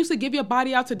continuously give your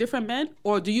body out to different men?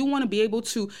 Or do you want to be able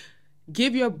to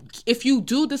if you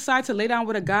do decide to lay down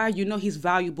with a guy, you know he's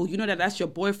valuable. You know that that's your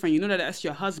boyfriend. You know that that's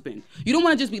your husband. You don't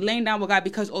want to just be laying down with a guy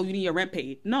because, oh, you need your rent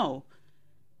paid. No,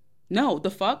 the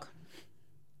fuck?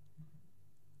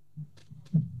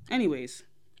 Anyways,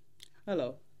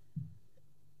 hello.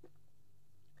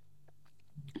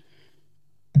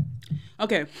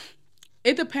 Okay.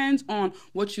 It depends on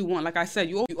what you want. Like I said,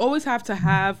 you always have to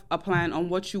have a plan on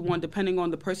what you want depending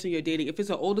on the person you're dating. If it's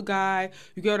an older guy,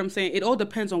 you get what I'm saying? It all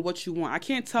depends on what you want. I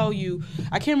can't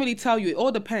really tell you. It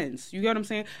all depends. You get what I'm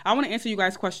saying? I want to answer you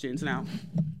guys' questions now.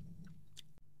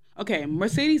 Okay,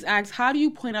 Mercedes asks, how do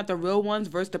you point out the real ones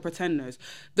versus the pretenders?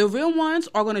 The real ones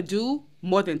are going to do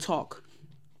more than talk.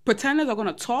 Pretenders are going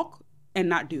to talk and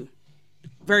not do.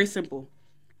 Very simple.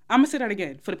 I'm going to say that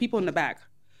again for the people in the back.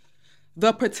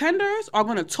 The pretenders are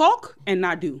going to talk and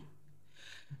not do.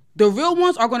 The real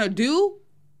ones are going to do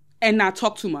and not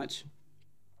talk too much.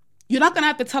 You're not going to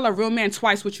have to tell a real man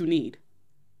twice what you need.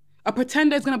 A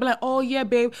pretender is going to be like, oh, yeah,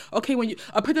 babe. Okay,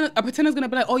 a pretender is going to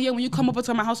be like, oh, yeah, when you come over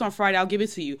to my house on Friday, I'll give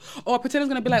it to you. Or a pretender is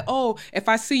going to be like, oh, if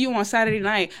I see you on Saturday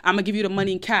night, I'm going to give you the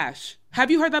money in cash.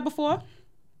 Have you heard that before?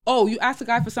 Oh, you ask a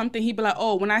guy for something, he'd be like,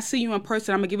 oh, when I see you in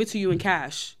person, I'm going to give it to you in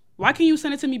cash. Why can't you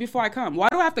send it to me before I come? Why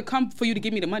do I have to come for you to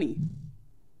give me the money?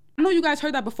 I know you guys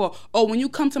heard that before. Oh, once you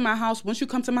come to my house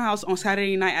on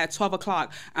Saturday night at 12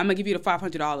 o'clock, I'm going to give you the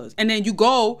 $500. And then you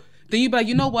go, then you be like,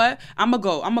 you know what? I'm going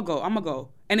to go.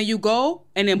 And then you go,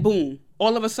 and then boom.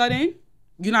 All of a sudden,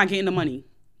 you're not getting the money.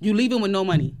 You leaving with no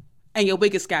money. And your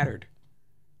wig is scattered.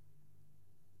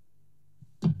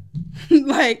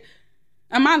 Like,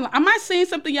 am I saying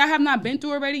something y'all have not been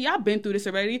through already? Y'all been through this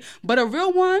already. But a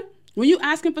real one, when you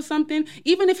ask him for something,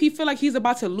 even if he feel like he's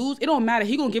about to lose, it don't matter.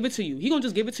 He gonna give it to you. He gonna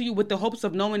just give it to you with the hopes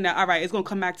of knowing that, all right, it's gonna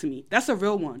come back to me. That's a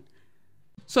real one.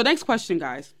 So next question,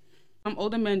 guys.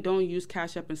 Older men don't use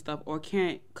Cash App and stuff or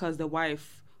can't because the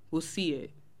wife will see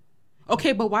it.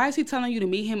 Okay, but why is he telling you to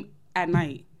meet him at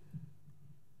night?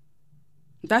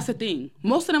 That's the thing.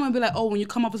 Most of them will be like, oh, when you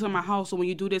come over to my house or when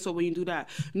you do this or when you do that.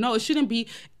 No, it shouldn't be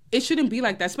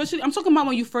like that. Especially, I'm talking about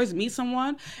when you first meet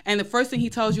someone and the first thing he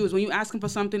tells you is when you ask him for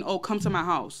something, oh, come to my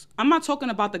house. I'm not talking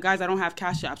about the guys that don't have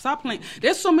Cash App. Stop playing.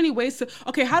 There's so many ways to,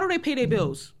 okay, how do they pay their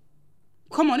bills?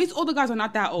 Come on, these older guys are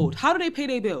not that old. How do they pay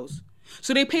their bills?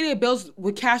 So they pay their bills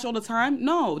with cash all the time?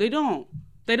 No, they don't.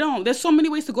 There's so many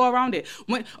ways to go around it.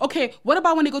 What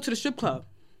about when they go to the strip club?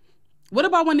 What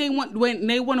about when they want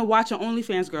to watch an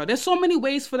OnlyFans girl? There's so many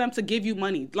ways for them to give you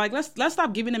money. Like, let's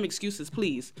stop giving them excuses,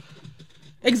 please.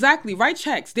 Exactly. Write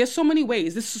checks. There's so many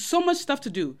ways. There's so much stuff to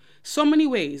do. So many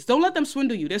ways. Don't let them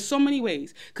swindle you. There's so many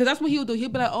ways. Because that's what he'll do. He'll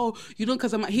be like, oh, you don't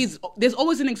because there's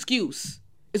always an excuse.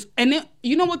 And then,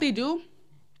 you know what they do?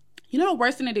 You know the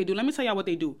worst thing that they do? Let me tell y'all what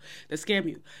they do. They scam you.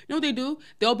 You know what they do?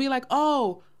 They'll be like,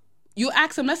 oh, you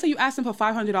ask him. Let's say you ask him for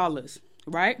 $500,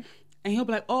 right? And he'll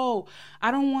be like, oh,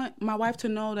 I don't want my wife to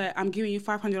know that I'm giving you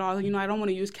 $500. You know, I don't want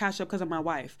to use Cash App because of my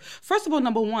wife. First of all,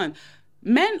 number one,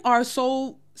 men are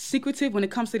so secretive when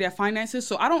it comes to their finances.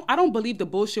 So I don't believe the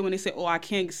bullshit when they say, oh, I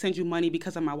can't send you money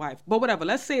because of my wife. But whatever.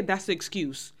 Let's say that's the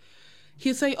excuse.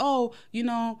 He'll say, oh, you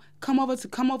know, come over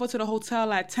to the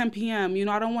hotel at 10 p.m. You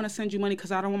know, I don't want to send you money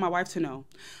because I don't want my wife to know.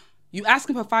 You ask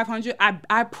him for $500.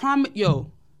 I promise,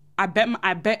 I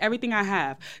bet everything I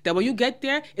have that when you get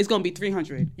there, it's going to be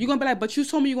 $300. You're going to be like, but you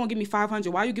told me you're going to give me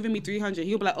 $500. Why are you giving me $300?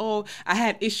 He'll be like, oh, I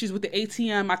had issues with the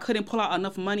ATM. I couldn't pull out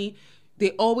enough money.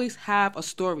 They always have a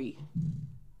story.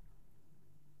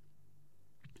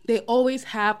 They always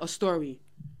have a story.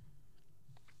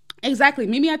 Exactly.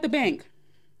 Meet me at the bank.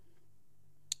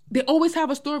 They always have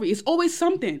a story. It's always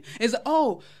something. It's,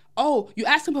 oh, you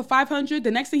asked him for $500. The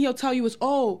next thing he'll tell you is,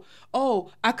 oh,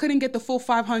 I couldn't get the full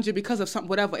 $500 because of something,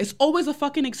 whatever. It's always a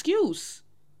fucking excuse.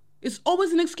 It's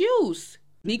always an excuse.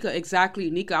 Nika, exactly.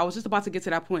 Nika, I was just about to get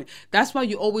to that point. That's why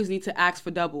you always need to ask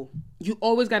for double. You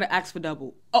always got to ask for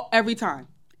double. Oh, every time.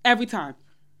 Every time.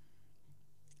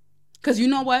 Because you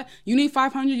know what? You need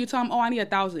 500, you tell them, oh, I need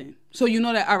 1,000. So you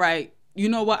know that, all right, you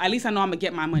know what? At least I know I'm going to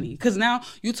get my money. Because now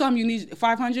you tell him you need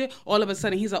 500, all of a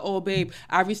sudden he's like, oh, babe,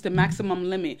 I reached the maximum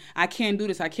limit. I can't do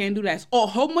this. I can't do that. It's a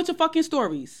whole bunch of fucking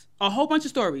stories. A whole bunch of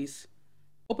stories.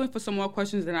 Open for some more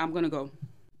questions, then I'm going to go.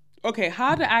 Okay,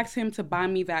 how to ask him to buy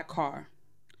me that car.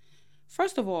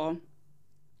 First of all,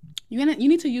 you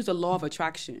need to use the law of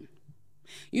attraction.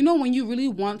 You know, when you really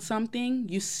want something,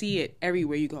 you see it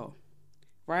everywhere you go,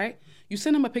 right? You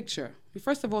send him a picture. You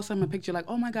first of all send him a picture like,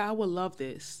 oh my God, I would love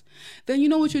this. Then you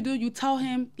know what you do? You tell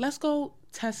him, let's go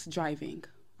test driving.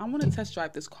 I want to test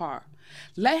drive this car.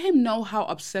 Let him know how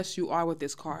obsessed you are with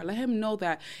this car. Let him know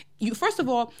that you, first of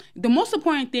all, the most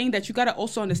important thing that you got to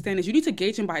also understand is you need to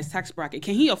gauge him by his tax bracket.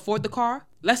 Can he afford the car?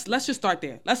 Let's just start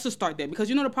there. Let's just start there. Because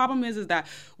you know the problem is that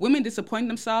women disappoint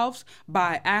themselves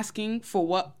by asking for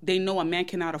what they know a man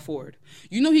cannot afford.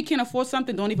 You know he can't afford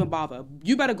something, don't even bother.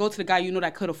 You better go to the guy you know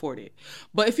that could afford it.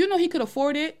 But if you know he could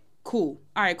afford it, cool.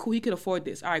 All right, cool. He could afford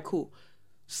this. All right, cool.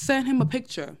 Send him a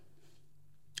picture.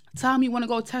 Tell him you want to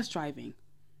go test driving.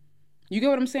 You get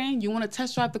what I'm saying? You want to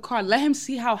test drive the car. Let him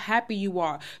see how happy you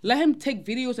are. Let him take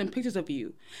videos and pictures of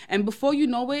you. And before you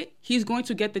know it, he's going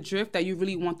to get the drift that you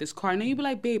really want this car. And then you'll be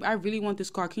like, babe, I really want this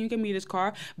car. Can you get me this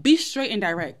car? Be straight and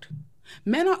direct.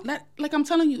 Men are, like I'm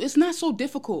telling you, it's not so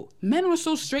difficult. Men are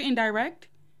so straight and direct.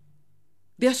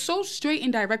 They're so straight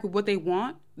and direct with what they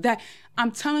want that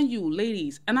I'm telling you,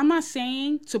 ladies, and I'm not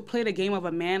saying to play the game of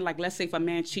a man, like let's say if a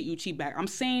man cheat, you cheat back. I'm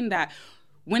saying that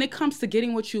when it comes to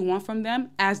getting what you want from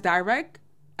them, as direct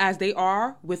as they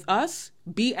are with us,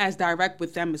 be as direct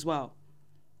with them as well.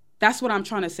 That's what I'm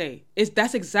trying to say.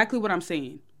 That's exactly what I'm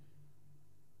saying.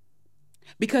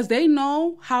 Because they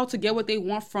know how to get what they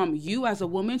want from you as a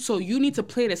woman, so you need to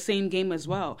play the same game as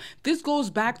well. This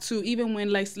goes back to even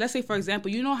when, like, let's say, for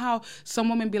example, you know how some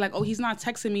women be like, oh, he's not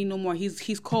texting me no more.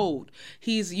 He's cold.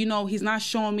 He's not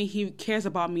showing me he cares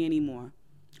about me anymore.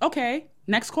 Okay.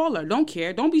 Next caller. Don't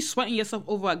care. Don't be sweating yourself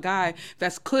over a guy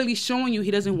that's clearly showing you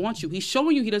he doesn't want you. He's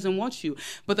showing you he doesn't want you.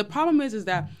 But the problem is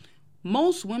that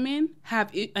most women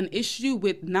have an issue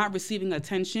with not receiving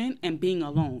attention and being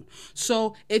alone.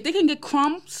 So if they can get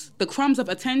the crumbs of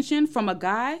attention from a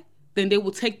guy, then they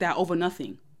will take that over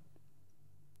nothing.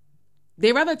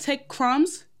 They rather take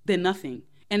crumbs than nothing.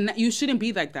 And you shouldn't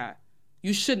be like that.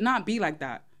 You should not be like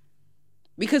that.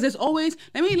 Because there's always,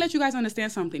 let me let you guys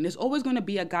understand something. There's always going to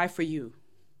be a guy for you.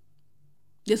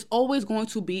 There's always going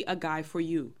to be a guy for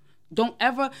you. Don't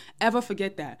ever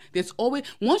forget that. There's always,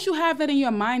 once you have that in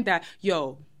your mind that,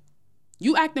 yo,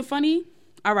 you acting funny,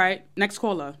 all right, next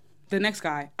caller, the next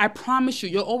guy. I promise you,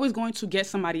 you're always going to get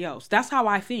somebody else. That's how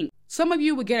I think. Some of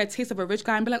you would get a taste of a rich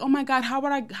guy and be like, oh my God, how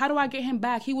do I get him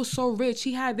back? He was so rich.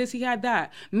 He had this, he had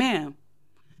that. Ma'am,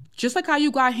 just like how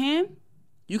you got him,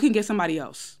 you can get somebody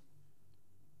else.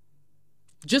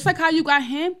 Just like how you got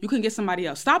him, you can get somebody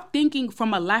else. Stop thinking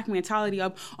from a lack mentality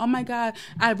of, oh my God,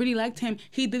 I really liked him.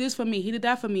 He did this for me. He did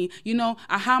that for me. You know,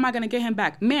 how am I going to get him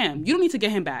back? Ma'am, you don't need to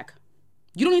get him back.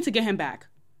 You don't need to get him back.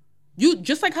 You,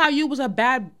 just like how you was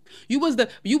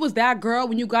that girl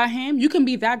when you got him, you can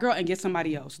be that girl and get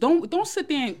somebody else. Don't sit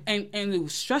there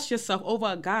and stress yourself over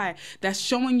a guy that's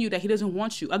showing you that he doesn't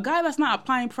want you. A guy that's not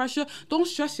applying pressure, don't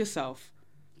stress yourself.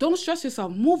 Don't stress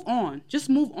yourself. Move on. Just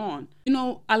move on. You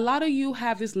know, a lot of you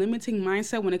have this limiting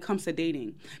mindset when it comes to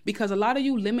dating because a lot of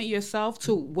you limit yourself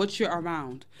to what you're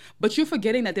around. But you're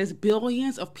forgetting that there's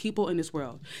billions of people in this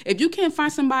world. If you can't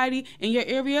find somebody in your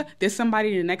area, there's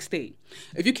somebody in the next state.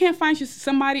 If you can't find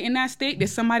somebody in that state,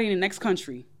 there's somebody in the next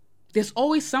country. There's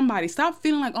always somebody. Stop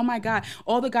feeling like, oh my God,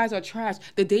 all the guys are trash.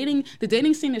 The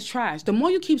dating scene is trash. The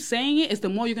more you keep saying it, is the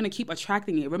more you're going to keep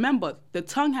attracting it. Remember, the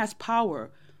tongue has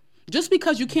power. Just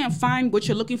because you can't find what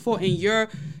you're looking for in your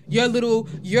little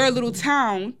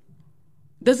town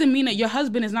doesn't mean that your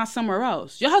husband is not somewhere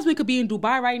else. Your husband could be in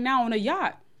Dubai right now on a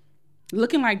yacht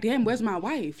looking like, damn, where's my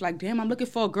wife? Like, damn, I'm looking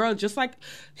for a girl just like,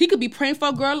 he could be praying for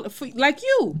a girl like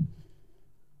you.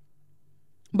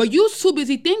 But you're too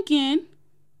busy thinking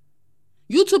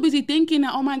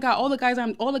that, oh my God, all the guys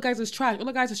is trash. All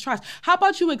the guys is trash. How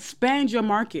about you expand your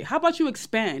market? How about you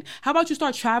expand? How about you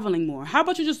start traveling more? How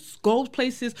about you just go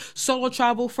places, solo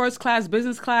travel, first class,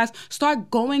 business class,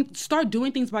 start doing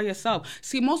things by yourself.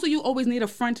 See, most of you always need a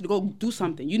friend to go do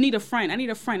something. You need a friend. I need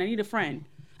a friend.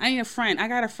 I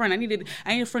got a friend. I need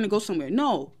a friend to go somewhere.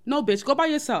 No, bitch, go by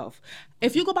yourself.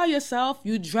 If you go by yourself,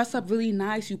 you dress up really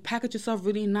nice, you package yourself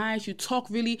really nice, you talk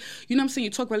really, you know what I'm saying?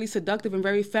 You talk really seductive and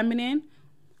very feminine.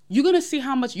 you're going to see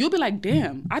how much, you'll be like,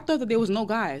 damn, I thought that there was no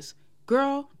guys.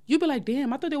 Girl, you'll be like,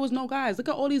 damn, I thought there was no guys. Look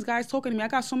at all these guys talking to me. I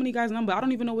got so many guys' number. I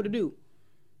don't even know what to do.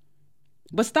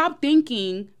 But stop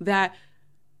thinking that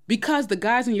because the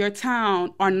guys in your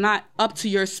town are not up to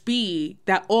your speed,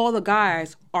 that all the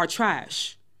guys are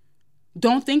trash.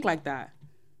 Don't think like that.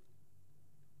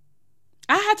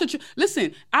 I had to,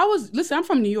 listen, I'm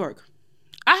from New York.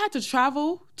 I had to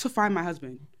travel to find my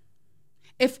husband.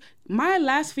 If my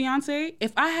last fiance,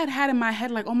 if I had in my head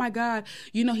like, oh my God,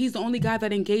 he's the only guy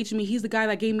that engaged me. He's the guy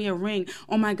that gave me a ring.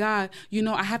 Oh my God,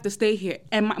 I have to stay here.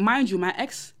 And mind you, my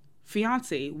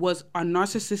ex-fiance was a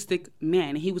narcissistic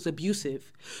man. He was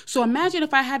abusive. So imagine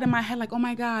if I had in my head like, oh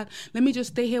my God, let me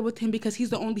just stay here with him because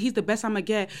he's the best I'm gonna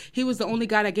get. He was the only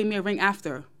guy that gave me a ring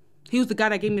after. He was the guy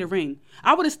that gave me the ring.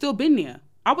 I would have still been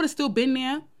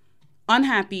there.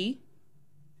 Unhappy.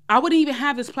 I wouldn't even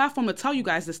have this platform to tell you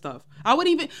guys this stuff.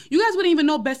 You guys wouldn't even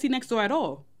know Bestie Next Door at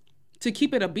all. To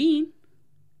keep it a bean.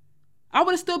 I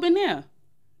would have still been there.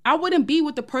 I wouldn't be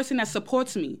with the person that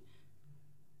supports me.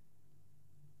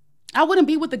 I wouldn't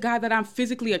be with the guy that I'm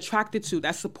physically attracted to,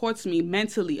 that supports me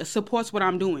mentally, supports what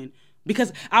I'm doing.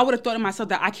 Because I would have thought to myself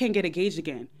that I can't get engaged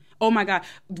again. Oh my God,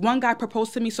 one guy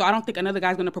proposed to me, so I don't think another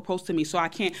guy's going to propose to me, so I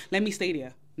can't, let me stay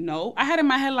there. No, I had in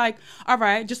my head like, all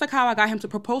right, just like how I got him to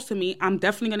propose to me, I'm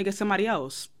definitely going to get somebody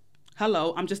else.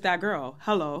 Hello, I'm just that girl.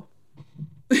 Hello.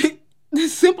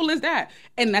 As simple as that.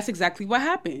 And that's exactly what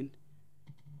happened.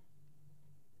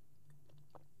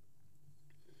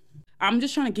 I'm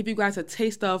just trying to give you guys a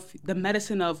taste of the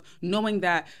medicine of knowing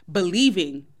that,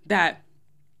 believing that,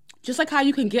 just like how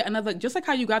you can get just like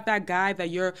how you got that guy that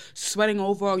you're sweating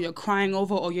over or you're crying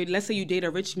over, or let's say you date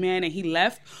a rich man and he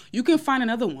left, you can find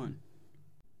another one.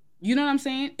 You know what I'm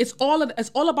saying? It's all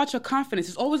about your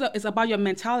confidence. It's about your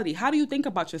mentality. How do you think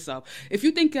about yourself? If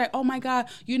you think that, oh my God,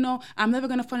 I'm never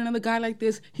going to find another guy like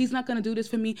this. He's not going to do this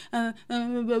for me. Blah,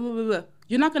 blah, blah, blah.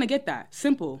 You're not going to get that.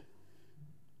 Simple.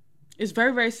 It's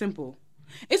very, very simple.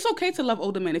 It's okay to love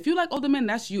older men. If you like older men,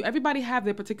 that's you. Everybody have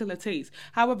their particular taste.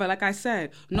 However, like I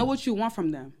said, know what you want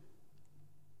from them.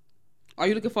 Are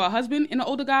you looking for a husband in an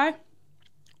older guy?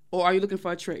 Or are you looking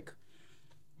for a trick?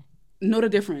 Know the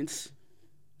difference.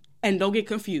 And don't get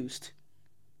confused.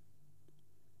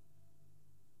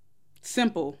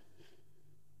 Simple.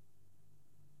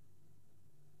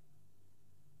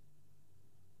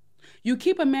 You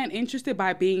keep a man interested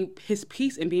by being his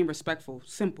peace and being respectful.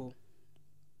 Simple.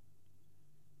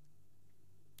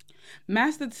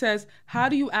 Master says, how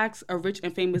do you ask a rich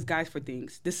and famous guy for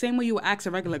things? The same way you would ask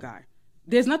a regular guy.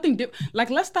 There's nothing different.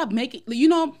 Like, let's stop making, I'm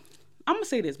going to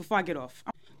say this before I get off.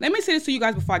 Let me say this to you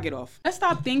guys before I get off. Let's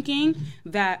stop thinking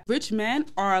that rich men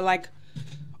are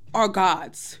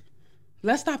gods.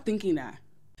 Let's stop thinking that.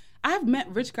 I've met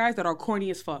rich guys that are corny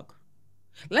as fuck.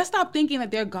 Let's stop thinking that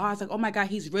they're gods. Like, oh my God,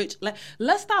 he's rich.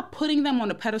 Let's stop putting them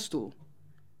on a pedestal.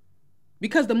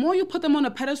 Because the more you put them on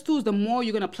the pedestals, the more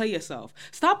you're going to play yourself.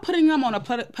 Stop putting them on a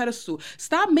pedestal.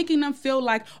 Stop making them feel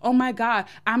like, oh my God,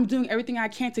 I'm doing everything I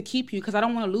can to keep you because I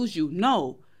don't want to lose you.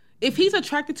 No. If he's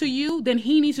attracted to you, then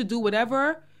he needs to do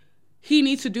whatever he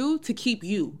needs to do to keep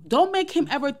you. Don't make him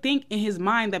ever think in his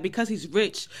mind that because he's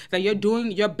rich, that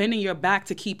you're bending your back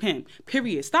to keep him.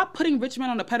 Period. Stop putting rich men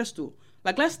on a pedestal.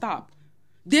 Like, let's stop.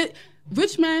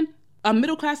 Rich men,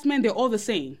 middle-class men, they're all the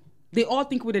same. They all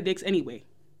think with their dicks anyway.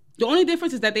 The only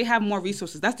difference is that they have more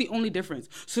resources. That's the only difference.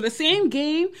 So the same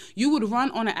game you would run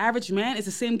on an average man is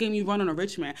the same game you run on a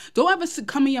rich man. Don't ever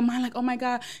come in your mind like, oh my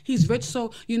God, he's rich,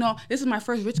 so, this is my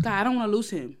first rich guy. I don't want to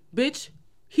lose him. Bitch,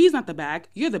 he's not the bag.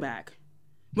 You're the bag.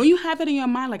 When you have that in your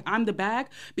mind, like, I'm the bag,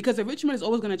 because a rich man is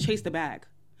always going to chase the bag.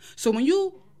 So when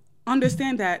you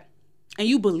understand that and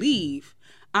you believe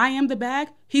I am the bag,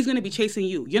 he's going to be chasing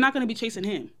you. You're not going to be chasing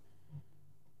him.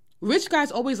 Rich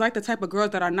guys always like the type of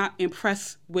girls that are not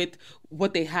impressed with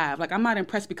what they have. Like, I'm not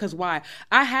impressed because why?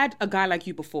 I had a guy like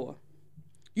you before.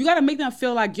 You got to make them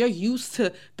feel like you're used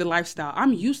to the lifestyle.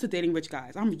 I'm used to dating rich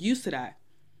guys. I'm used to that.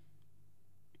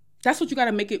 That's what you got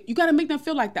to make it. You got to make them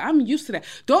feel like that. I'm used to that.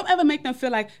 Don't ever make them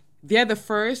feel like they're the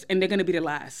first and they're going to be the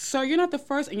last. So you're not the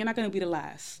first and you're not going to be the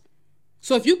last.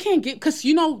 So if you can't get, because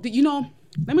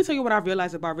let me tell you what I've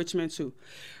realized about rich men too.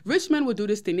 Rich men will do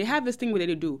this thing. They have this thing where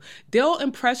they do. They'll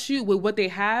impress you with what they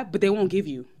have, but they won't give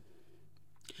you.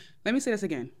 Let me say this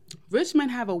again. Rich men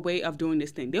have a way of doing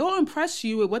this thing. They'll impress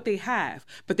you with what they have,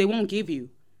 but they won't give you.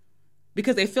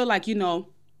 Because they feel like,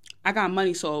 I got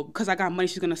money, so because I got money,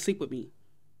 she's going to sleep with me.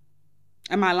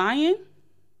 Am I lying?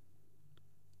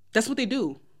 That's what they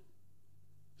do.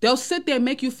 They'll sit there and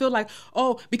make you feel like,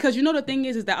 oh, because the thing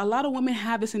is that a lot of women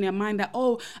have this in their mind that,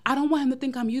 oh, I don't want him to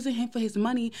think I'm using him for his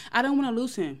money. I don't want to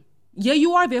lose him. Yeah,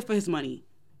 you are there for his money.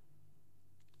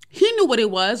 He knew what it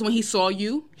was when he saw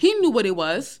you. He knew what it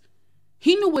was.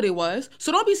 He knew what it was.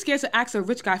 So don't be scared to ask a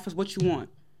rich guy for what you want.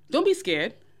 Don't be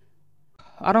scared.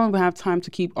 I don't even have time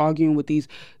to keep arguing with these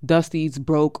dusties,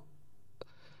 broke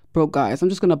guys. I'm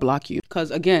just gonna block you.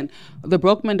 Cause again, the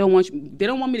broke men don't want you. They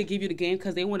don't want me to give you the game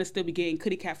because they want to still be getting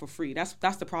kitty cat for free. That's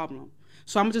the problem.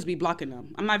 So I'm gonna just be blocking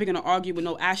them. I'm not even gonna argue with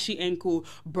no ashy ankle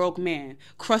broke man,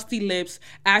 crusty lips,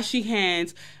 ashy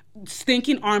hands,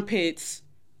 stinking armpits,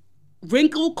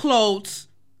 wrinkled clothes,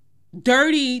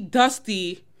 dirty,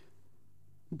 dusty,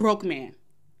 broke man.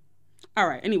 All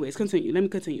right. Anyways, continue. Let me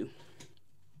continue.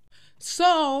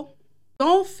 So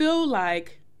don't feel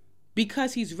like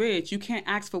because he's rich, you can't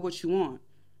ask for what you want.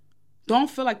 Don't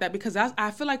feel like that because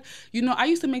I feel like, I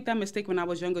used to make that mistake when I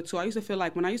was younger too. I used to feel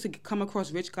like when I used to come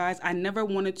across rich guys, I never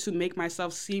wanted to make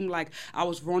myself seem like I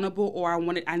was vulnerable or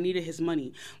I needed his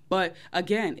money. But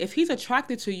again, if he's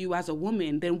attracted to you as a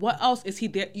woman, then what else is he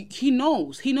there? He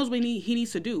knows what he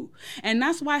needs to do. And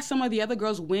that's why some of the other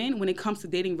girls win when it comes to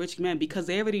dating rich men, because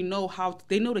they already know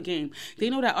they know the game. They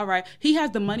know that, all right, he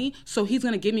has the money, so he's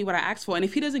going to give me what I asked for. And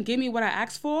if he doesn't give me what I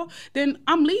asked for, then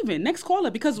I'm leaving. Next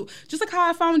caller. Because just like how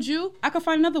I found you, I could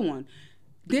find another one.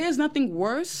 There's nothing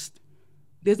worse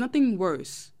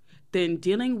than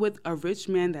dealing with a rich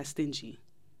man that's stingy.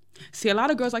 See, a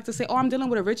lot of girls like to say, oh, I'm dealing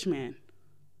with a rich man.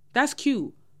 That's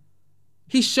cute.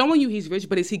 He's showing you he's rich,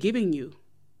 but is he giving you?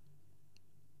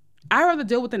 I'd rather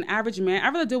deal with an average man.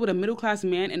 I'd rather deal with a middle-class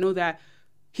man and know that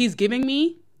he's giving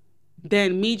me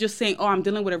than me just saying, oh, I'm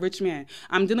dealing with a rich man.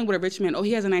 I'm dealing with a rich man. Oh,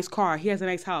 he has a nice car. He has a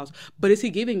nice house. But is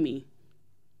he giving me?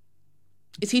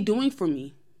 Is he doing for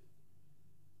me?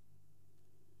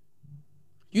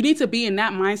 You need to be in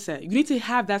that mindset. You need to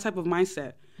have that type of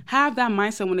mindset. Have that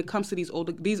mindset when it comes to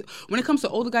when it comes to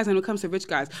older guys and when it comes to rich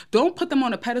guys. Don't put them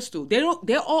on a pedestal.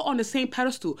 They're all on the same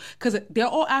pedestal because they're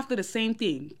all after the same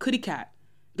thing, kitty cat.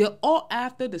 They're all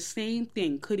after the same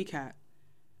thing, kitty cat.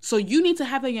 So you need to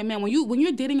have that in your man. When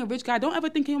you're dating a rich guy, don't ever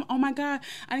think, oh my God,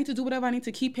 I need to do whatever I need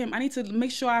to keep him. I need to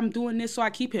make sure I'm doing this so I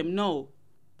keep him. No.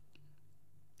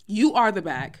 You are the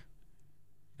bag.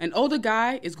 An older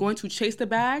guy is going to chase the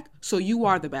bag, so you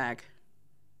are the bag.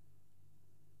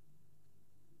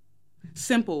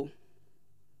 Simple.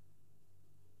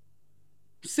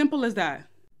 Simple as that.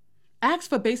 Ask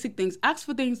for basic things. Ask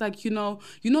for things like,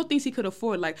 things he could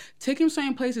afford. Like, take him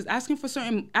certain places, ask him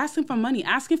for money,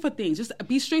 ask him for things. Just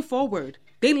be straightforward.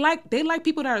 They like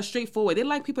people that are straightforward. They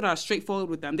like people that are straightforward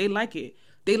with them. They like it.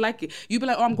 You be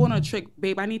like, oh, I'm going on a trick,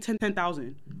 babe. I need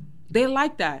 10,000. They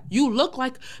like that. You look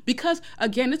like, because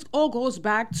again, it all goes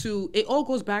back to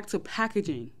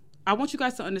packaging. I want you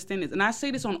guys to understand this. And I say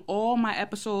this on all my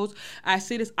episodes. I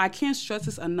say this, I can't stress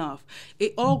this enough.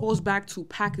 It all goes back to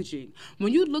packaging.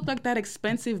 When you look like that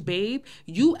expensive babe,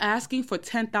 you asking for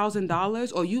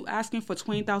 $10,000 or you asking for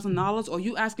 $20,000 or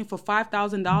you asking for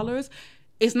 $5,000,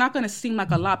 it's not going to seem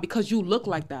like a lot because you look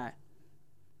like that.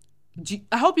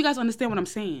 I hope you guys understand what I'm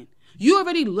saying. You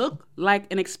already look like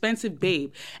an expensive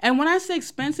babe. And when I say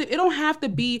expensive, it don't have to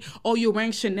be, oh, you're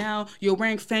wearing Chanel, you're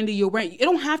wearing Fendi, it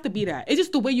don't have to be that. It's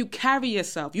just the way you carry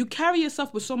yourself. You carry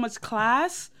yourself with so much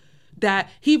class that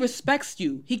he respects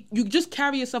you. You just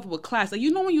carry yourself with class. Like,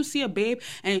 when you see a babe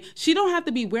and she don't have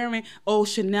to be wearing, oh,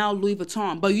 Chanel, Louis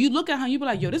Vuitton, but you look at her and you be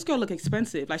like, yo, this girl look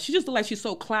expensive. Like, she just look like she's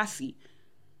so classy.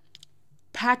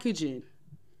 Packaging.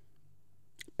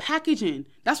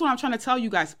 That's what I'm trying to tell you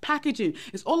guys. Packaging.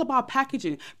 It's all about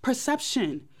packaging.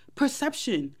 Perception.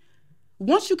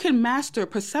 Once you can master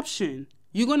perception,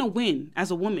 you're going to win as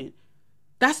a woman.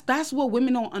 That's what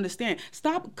women don't understand.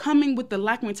 Stop coming with the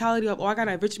lack mentality of, oh, I got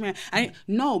a rich man.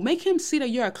 No, make him see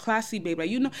that you're a classy babe. Like,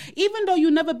 even though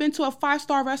you never been to a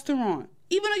 5-star restaurant,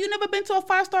 you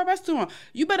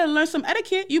better learn some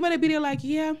etiquette. You better be there like,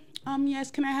 yeah, yes,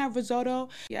 can I have risotto?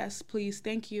 Yes, please,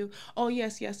 thank you. Oh,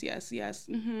 yes.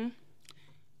 Mm-hmm.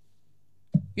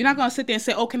 You're not going to sit there and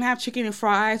say, oh, can I have chicken and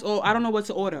fries? Or I don't know what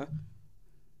to order.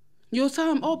 You'll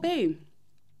tell him, oh, babe,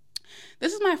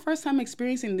 this is my first time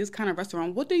experiencing this kind of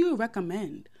restaurant. What do you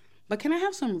recommend? But can I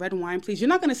have some red wine, please? You're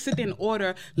not going to sit there and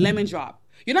order lemon drop.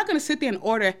 You're not going to sit there and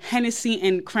order Hennessy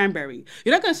and cranberry.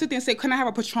 You're not going to sit there and say, can I have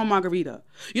a Patron margarita?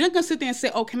 You're not going to sit there and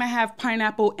say, oh, can I have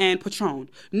pineapple and Patron?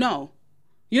 No.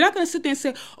 You're not going to sit there and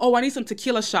say, oh, I need some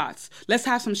tequila shots. Let's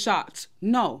have some shots.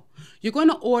 No. You're going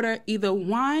to order either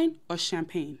wine or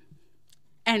champagne.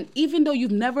 And even though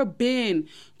you've never been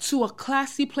to a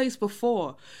classy place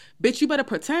before, bitch, you better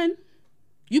pretend.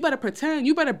 You better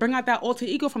bring out that alter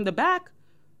ego from the back.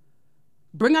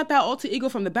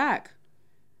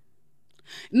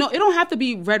 No, it don't have to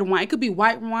be red wine. It could be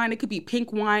white wine. It could be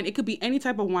pink wine. It could be any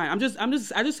type of wine. I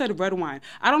just said red wine.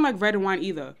 I don't like red wine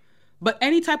either. But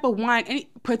any type of wine,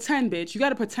 pretend, bitch. You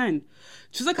gotta pretend.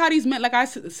 Just like how these men, like I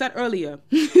said earlier,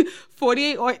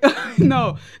 48 or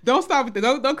no, don't stop with it.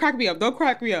 Don't crack me up. Don't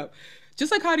crack me up.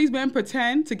 Just like how these men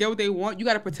pretend to get what they want, you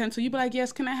gotta pretend. So you be like,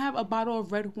 yes, can I have a bottle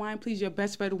of red wine, please? Your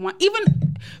best red wine. Even,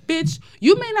 bitch,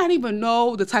 you may not even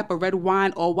know the type of red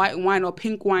wine or white wine or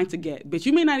pink wine to get, bitch.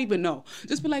 You may not even know.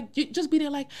 Just be like, just be there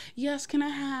like, yes, can I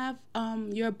have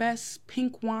your best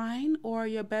pink wine or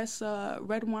your best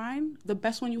red wine? The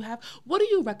best one you have. What do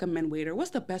you recommend, waiter?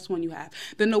 What's the best one you have?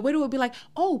 Then the waiter will be like,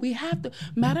 oh,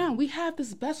 madame, we have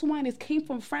this best wine. It came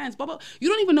from France. Blah, blah. You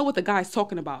don't even know what the guy's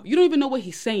talking about. You don't even know what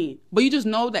he's saying. But you just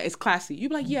know that it's classy. You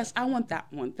be like, yes, I want that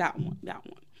one, that one, that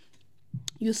one.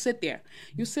 You sit there.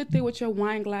 You sit there with your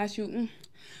wine glass. You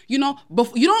know,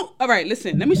 before, you don't, all right,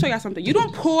 listen, let me show y'all something. You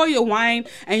don't pour your wine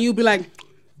and you be like,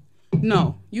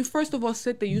 no. You first of all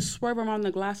sit there. You swerve around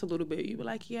the glass a little bit. You be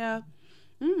like, yeah.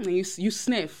 And you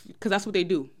sniff, because that's what they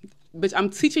do. Bitch, I'm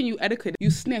teaching you etiquette. You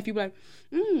sniff. You be like,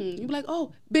 You be like,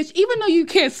 oh, bitch, even though you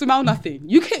can't smell nothing.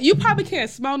 You probably can't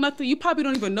smell nothing. You probably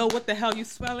don't even know what the hell you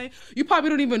smelling. You probably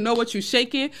don't even know what you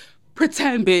shaking.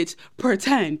 Pretend, bitch.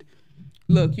 Pretend.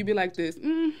 Look, you be like this.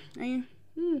 He's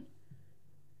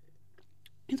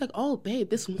like, oh, babe,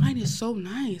 this wine is so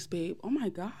nice, babe. Oh, my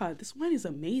God. This wine is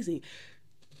amazing.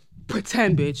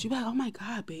 Pretend, bitch. You be like, oh, my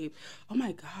God, babe. Oh,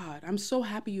 my God. I'm so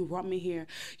happy you brought me here.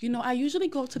 You know, I usually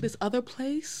go to this other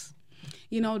place.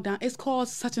 You know, it's called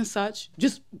such and such.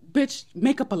 Just, bitch,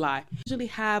 make up a lie. I usually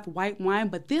have white wine,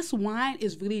 but this wine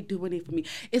is really doing it for me.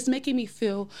 It's making me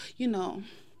feel, you know,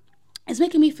 it's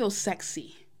making me feel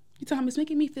sexy. You tell him it's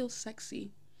making me feel sexy.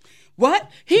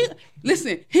 What? He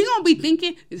gonna be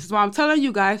thinking, this is what I'm telling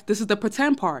you guys, this is the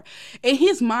pretend part. In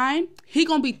his mind, he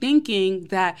gonna be thinking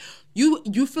that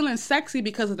you feeling sexy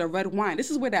because of the red wine.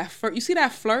 This is where that flirt, you see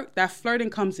that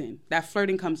flirting comes in.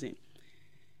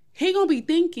 He gonna be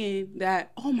thinking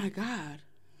that, oh my God,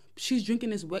 she's drinking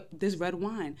this red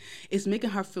wine. It's making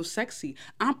her feel sexy.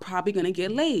 I'm probably gonna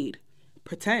get laid.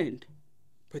 Pretending.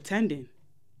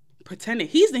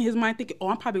 He's in his mind thinking, oh,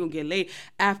 I'm probably gonna get laid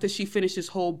after she finishes this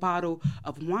whole bottle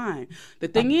of wine. The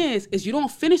thing is you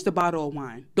don't finish the bottle of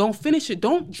wine. Don't finish it.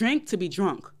 Don't drink to be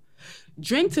drunk.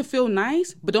 Drink to feel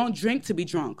nice, but don't drink to be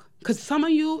drunk. Because some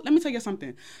of you, let me tell you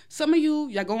something. Some of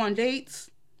y'all go on dates,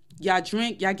 y'all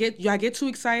drink, y'all get too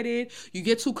excited, you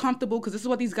get too comfortable, because this is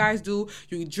what these guys do.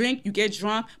 You drink, you get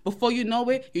drunk. Before you know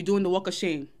it, you're doing the walk of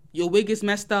shame. Your wig is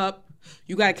messed up.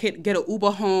 You gotta get an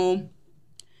Uber home.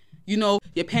 You know,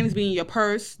 your panties be in your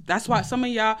purse. That's why some of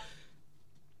y'all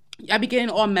be getting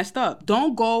all messed up.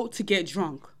 Don't go to get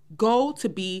drunk. Go to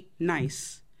be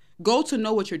nice. Go to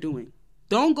know what you're doing.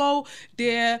 Don't go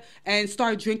there and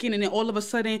start drinking and then all of a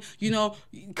sudden, you know,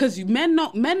 because men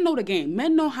know the game.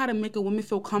 Men know how to make a woman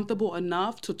feel comfortable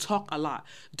enough to talk a lot.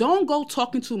 Don't go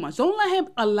talking too much. Don't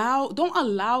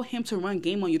allow him to run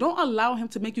game on you. Don't allow him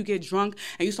to make you get drunk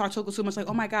and you start talking too much like,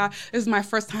 oh my God, this is my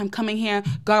first time coming here.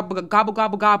 Gobble, gobble,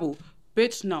 gobble, gobble.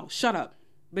 Bitch, no. Shut up.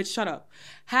 Bitch, shut up.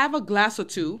 Have a glass or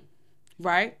two,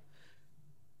 right?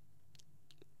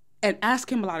 And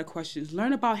ask him a lot of questions.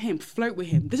 Learn about him. Flirt with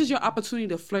him. This is your opportunity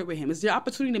to flirt with him. It's your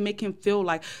opportunity to make him feel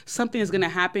like something is going to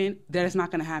happen that is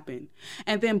not going to happen.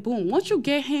 And then, boom, once you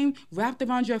get him wrapped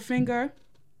around your finger,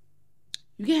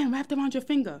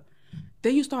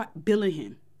 then you start billing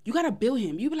him. You got to bill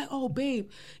him. You be like, oh,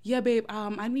 babe. Yeah, babe,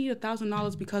 I need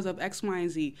 $1,000 because of X, Y, and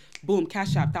Z. Boom,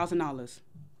 cash out, $1,000.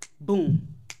 Boom,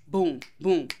 boom,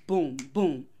 boom, boom,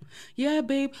 boom. Yeah,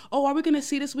 babe. Oh, are we going to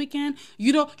see this weekend?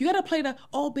 You know, you got to play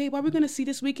oh, babe, are we going to see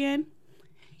this weekend?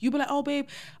 You be like, oh, babe,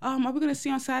 are we going to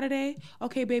see on Saturday?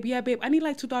 Okay, babe. Yeah, babe. I need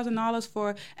like $2,000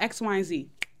 for X, Y, and Z.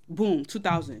 Boom,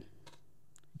 $2,000.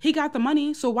 He got the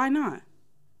money, so why not?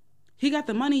 He got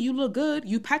the money. You look good.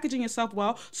 You packaging yourself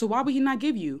well. So why would he not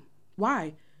give you?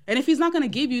 Why? And if he's not going to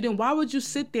give you, then why would you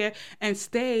sit there and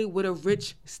stay with a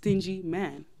rich, stingy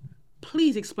man?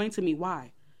 Please explain to me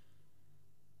why.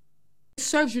 It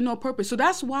serves you no purpose. So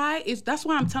that's why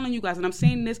I'm telling you guys, and I'm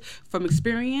saying this from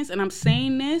experience, and I'm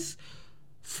saying this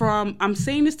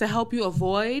to help you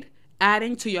avoid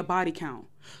adding to your body count.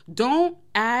 Don't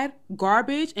add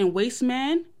garbage and waste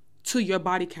man to your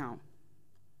body count.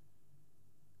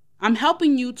 I'm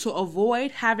helping you to avoid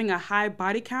having a high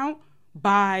body count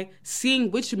by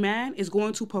seeing which man is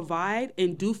going to provide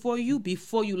and do for you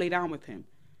before you lay down with him.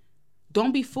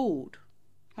 Don't be fooled.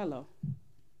 Hello.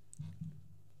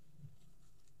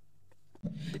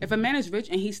 If a man is rich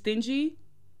and he's stingy,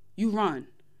 you run.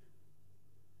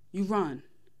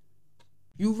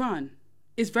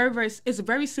 It's a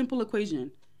very simple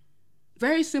equation.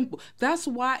 Very simple. That's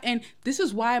why, and this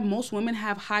is why most women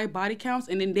have high body counts,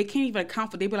 and then they can't even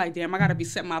account for. They be like, "Damn, I gotta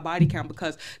reset my body count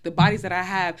because the bodies that I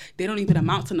have, they don't even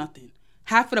amount to nothing.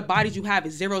 Half of the bodies you have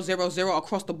is 0, 0, 0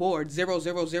 across the board. 0,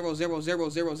 0, 0, 0, 0,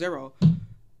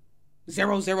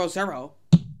 0, 0.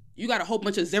 You got a whole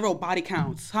bunch of zero body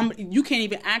counts. You can't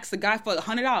even ask the guy for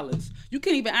 $100. You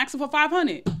can't even ask him for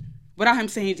 $500 without him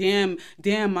saying,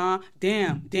 "Damn, ma,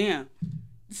 damn."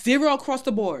 Zero across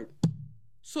the board.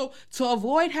 So to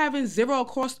avoid having zero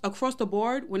across the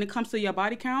board when it comes to your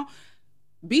body count,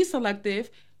 be selective.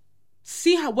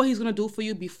 See what he's gonna do for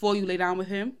you before you lay down with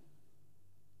him.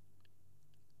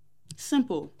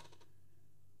 Simple.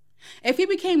 If he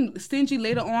became stingy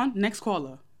later on, next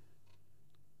caller.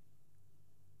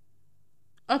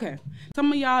 Okay.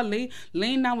 Some of y'all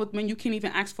laying down with men you can't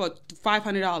even ask for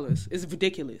 $500. It's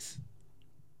ridiculous.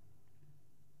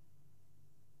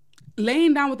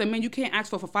 Laying down with a man you can't ask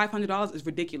for $500 is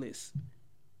ridiculous.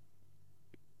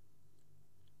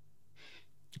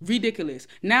 Ridiculous.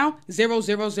 Now 0,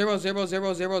 0, 0, 0,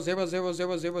 0, 0, 0, 0,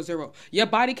 0, 0, 0. Your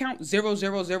body count 0,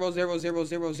 0, 0, 0, 0,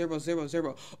 0, 0, 0,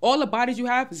 0. All the bodies you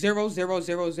have 0, 0,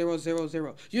 0, 0, 0,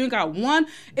 0. You ain't got one.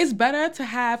 It's better to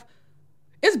have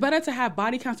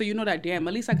body counts so you know that, damn,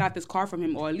 at least I got this car from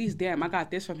him, or at least, damn, I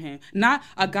got this from him. Not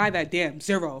a guy that, damn,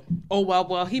 0. Oh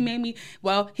well he made me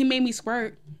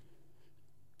squirt.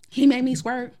 He made me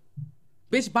squirt.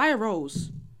 Bitch, buy a rose.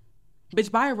 If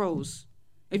you're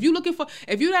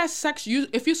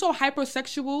so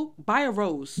hypersexual, buy a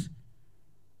rose.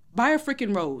 Buy a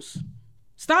freaking rose.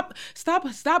 Stop.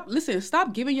 Listen,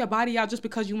 stop giving your body out just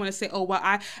because you want to say, "Oh, well,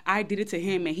 I did it to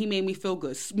him and he made me feel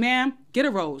good." Ma'am, get a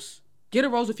rose. Get a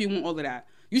rose if you want all of that.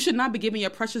 You should not be giving your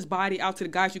precious body out to the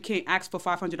guys you can't ask for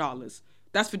 $500.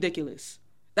 That's ridiculous.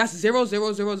 That's 0,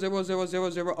 0, 0, 0, 0, 0,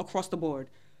 0 across the board.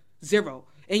 0.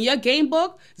 In your game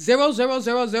book, 0, 0,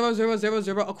 0, 0, 0, 0,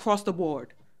 0 across the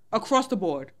board. Across the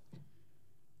board.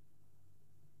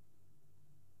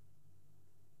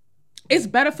 It's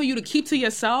better for you to keep to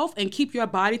yourself and keep your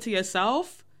body to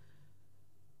yourself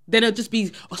than to just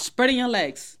be spreading your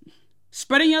legs.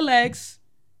 Spreading your legs.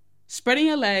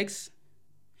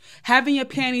 Having your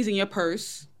panties in your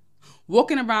purse.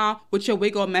 Walking around with your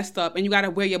wig all messed up and you got to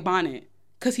wear your bonnet.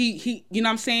 Because he, you know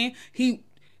what I'm saying? He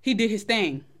did his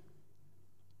thing.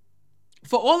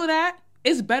 For all of that,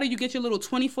 it's better you get your little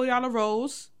 $20, $40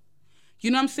 rose. You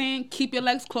know what I'm saying? Keep your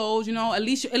legs closed. You know, at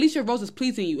least your rose is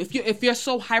pleasing you. If you're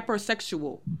so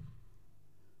hypersexual,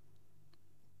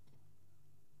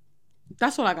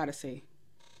 that's all I gotta say.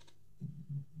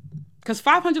 Because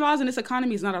 $500 in this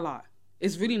economy is not a lot.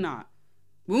 It's really not.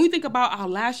 When we think about our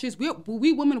lashes,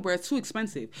 we women wear too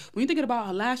expensive. When you think about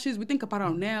our lashes, we think about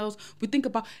our nails. We think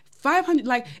about $500.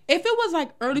 Like if it was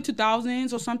like early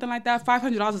 2000s or something like that,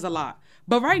 $500 is a lot.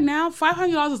 But right now,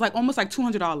 $500 is like almost like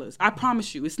 $200. I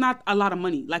promise you, it's not a lot of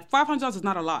money. Like $500 is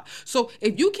not a lot. So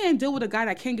if you can't deal with a guy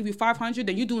that can't give you $500,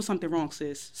 then you're doing something wrong,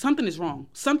 sis. Something is wrong.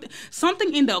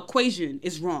 Something in the equation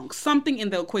is wrong. Something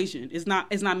in the equation is not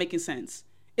making sense.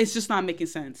 It's just not making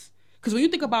sense. Because when you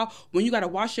think about when you got to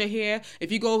wash your hair,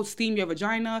 if you go steam your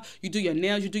vagina, you do your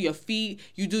nails, you do your feet,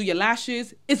 you do your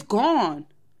lashes, it's gone.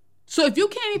 So if you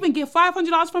can't even get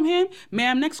 $500 from him,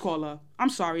 ma'am, next caller. I'm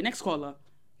sorry, next caller.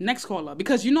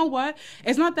 Because you know what?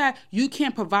 It's not that you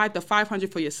can't provide the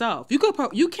 $500 for yourself. You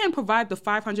can't provide the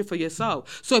 $500 for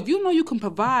yourself. So if you know you can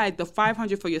provide the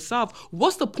 $500 for yourself,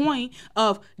 what's the point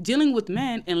of dealing with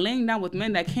men and laying down with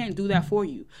men that can't do that for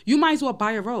you? You might as well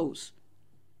buy a rose.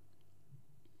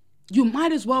 You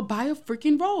might as well buy a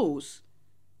freaking rose.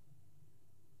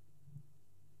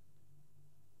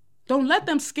 Don't let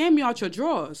them scam you out your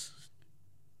drawers.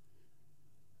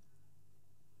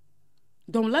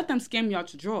 Don't let them scam you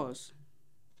out your drawers.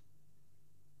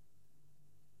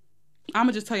 I'm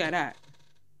going to just tell you that.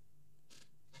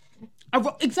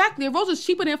 Exactly. A rose is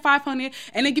cheaper than $500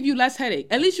 and they give you less headache.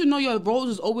 At least you know your rose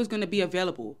is always going to be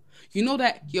available. You know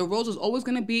that your rose is always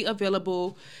going to be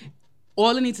available.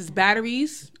 All it needs is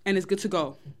batteries and it's good to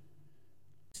go.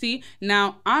 See,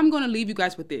 now I'm going to leave you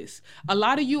guys with this. A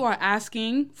lot of you are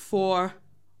asking for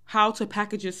how to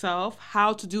package yourself,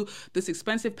 how to do this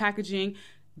expensive packaging.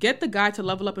 Get the guide to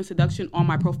Level Up in Seduction on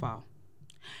my profile.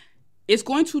 It's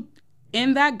going to,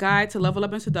 in that guide to Level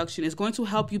Up in Seduction, it's going to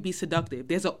help you be seductive.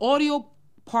 There's an audio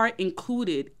part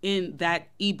included in that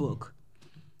ebook,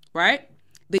 right?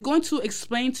 They're going to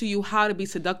explain to you how to be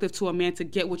seductive to a man to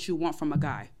get what you want from a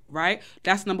guy, right?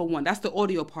 That's number one. That's the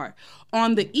audio part.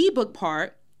 On the ebook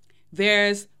part,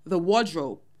 there's the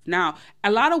wardrobe. Now,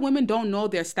 a lot of women don't know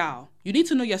their style. You need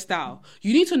to know your style.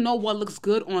 You need to know what looks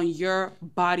good on your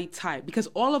body type because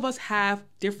all of us have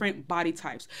different body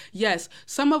types. Yes,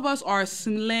 some of us are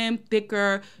slim,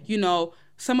 thicker,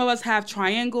 some of us have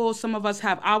triangles, some of us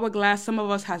have hourglass, some of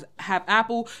us have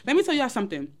apple. Let me tell y'all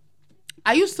something.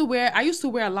 I used to wear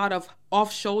a lot of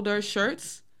off-shoulder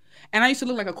shirts, and I used to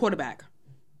look like a quarterback.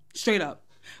 Straight up.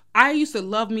 I used to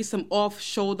love me some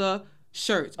off-shoulder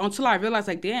shirts until I realized,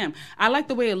 like, damn, I like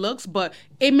the way it looks, but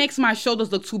it makes my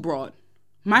shoulders look too broad.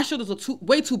 My shoulders look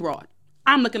way too broad.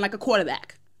 I'm looking like a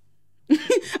quarterback.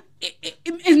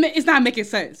 It's not making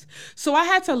sense. So I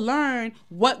had to learn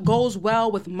what goes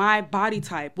well with my body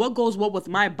type, what goes well with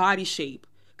my body shape.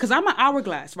 Because I'm an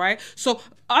hourglass, right? So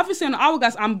obviously on the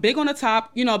hourglass, I'm big on the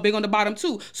top, big on the bottom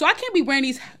too. So I can't be wearing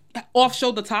these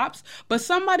off-shoulder tops. But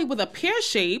somebody with a pear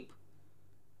shape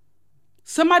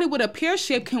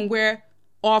can wear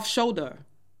off-shoulder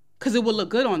because it will look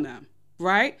good on them,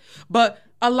 right? But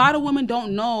a lot of women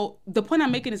don't know. The point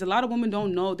I'm making is a lot of women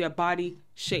don't know their body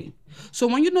shape. So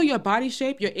when you know your body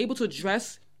shape, you're able to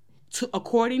dress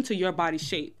according to your body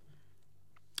shape.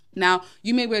 Now,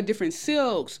 you may wear different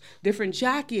silks, different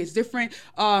jackets, different,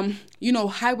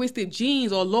 high-waisted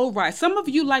jeans or low-rise. Some of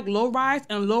you like low-rise,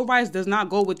 and low-rise does not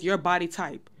go with your body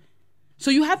type. So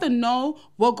you have to know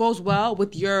what goes well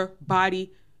with your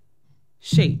body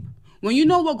shape. When you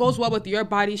know what goes well with your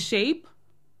body shape,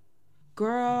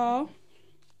 girl,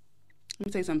 let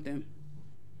me tell you something.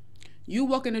 You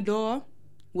walk in the door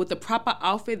with the proper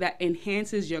outfit that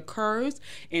enhances your curves,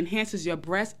 enhances your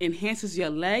breasts, enhances your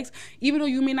legs, even though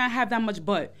you may not have that much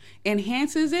butt,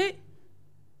 enhances it,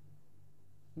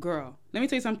 girl, let me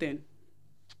tell you something.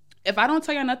 If I don't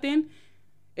tell you nothing,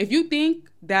 if you think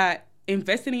that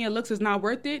investing in your looks is not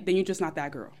worth it, then you're just not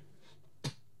that girl.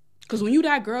 Because when you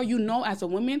that girl, as a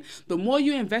woman, the more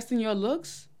you invest in your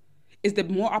looks, is the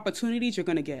more opportunities you're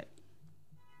going to get.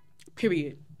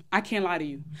 Period. I can't lie to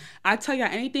you. I tell y'all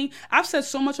anything. I've said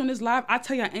so much on this live. I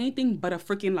tell y'all anything but a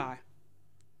freaking lie.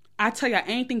 I tell y'all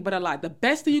anything but a lie. The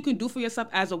best thing you can do for yourself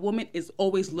as a woman is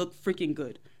always look freaking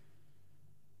good.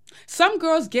 Some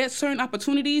girls get certain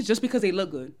opportunities just because they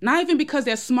look good. Not even because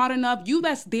they're smart enough. You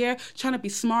that's there trying to be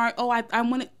smart. Oh, I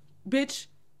want it. Bitch,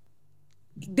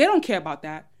 they don't care about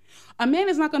that. A man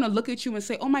is not going to look at you and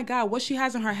say, oh my God, what she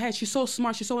has in her head, she's so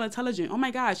smart, she's so intelligent. Oh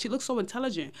my God, she looks so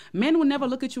intelligent. Men will never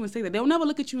look at you and say that. They'll never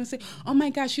look at you and say, oh my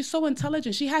God, she's so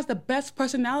intelligent. She has the best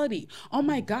personality. Oh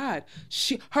my God,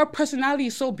 her personality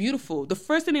is so beautiful. The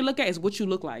first thing they look at is what you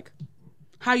look like,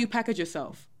 how you package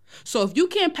yourself. So if you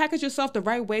can't package yourself the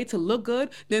right way to look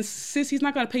good, then sis, he's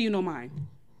not going to pay you no mind.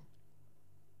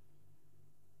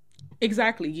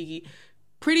 Exactly, Gigi.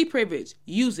 Pretty privilege.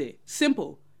 Use it.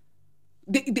 Simple.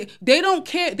 They don't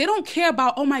care. They don't care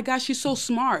about, oh my gosh, she's so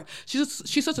smart.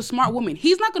 She's such a smart woman.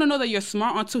 He's not going to know that you're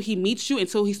smart until he meets you,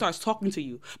 until he starts talking to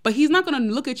you. But he's not going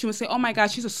to look at you and say, oh my God,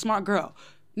 she's a smart girl.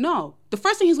 No. The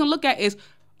first thing he's going to look at is,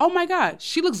 oh my God,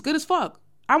 she looks good as fuck.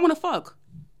 I want to fuck.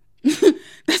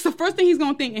 That's the first thing he's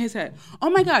going to think in his head. Oh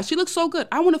my God, she looks so good.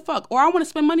 I want to fuck. Or I want to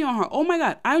spend money on her. Oh my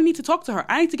God, I need to talk to her.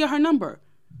 I need to get her number.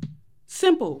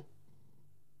 Simple.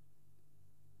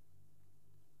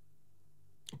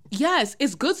 Yes,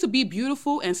 it's good to be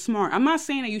beautiful and smart. I'm not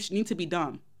saying that you need to be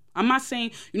dumb. I'm not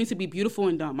saying you need to be beautiful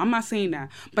and dumb. I'm not saying that.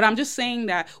 But I'm just saying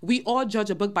that we all judge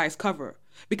a book by its cover.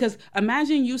 Because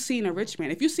imagine you seeing a rich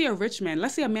man. If you see a rich man,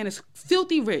 let's say a man is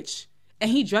filthy rich and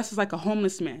he dresses like a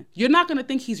homeless man. You're not going to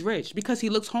think he's rich because he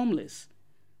looks homeless.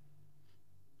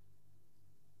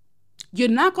 You're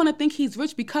not going to think he's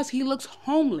rich because he looks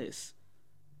homeless.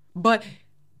 But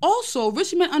also,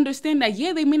 rich men understand that,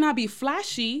 yeah, they may not be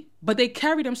flashy, but they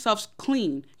carry themselves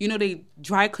clean. They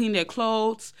dry clean their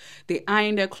clothes. They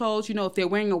iron their clothes. If they're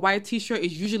wearing a white t-shirt,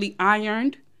 it's usually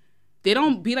ironed. They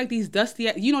don't be like these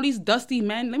dusty, these dusty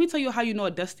men. Let me tell you how you know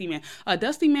a dusty man. A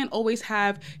dusty man always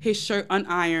have his shirt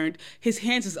unironed. His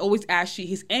hands is always ashy.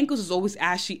 His ankles is always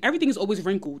ashy. Everything is always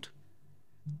wrinkled.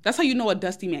 That's how you know a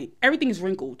dusty man. Everything is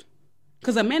wrinkled.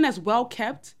 Because a man that's well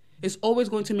kept is always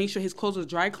going to make sure his clothes are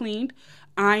dry cleaned,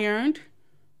 ironed.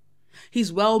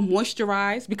 He's well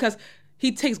moisturized because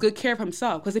he takes good care of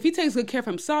himself. Because if he takes good care of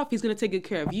himself, he's going to take good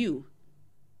care of you.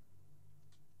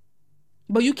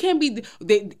 But you can't be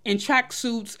in track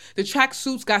suits. The track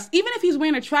suits got, even if he's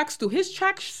wearing a track suit, his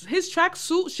track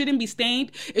suit shouldn't be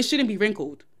stained. It shouldn't be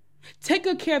wrinkled. Take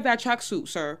good care of that track suit,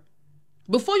 sir.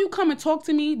 Before you come and talk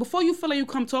to me, before you feel like you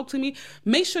come talk to me,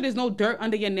 make sure there's no dirt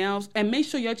under your nails and make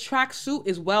sure your track suit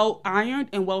is well ironed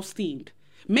and well steamed.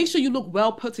 Make sure you look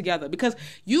well put together because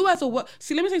you as a,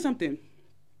 see, let me say something.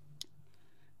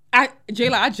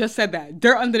 Jayla, I just said that.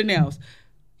 Dirt under the nails.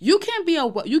 You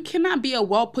cannot be a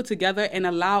well put together and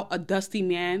allow a dusty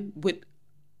man with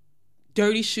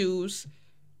dirty shoes,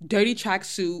 dirty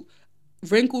tracksuit,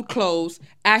 wrinkled clothes,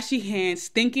 ashy hands,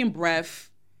 stinking breath,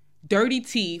 dirty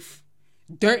teeth,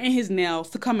 dirt in his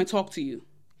nails to come and talk to you.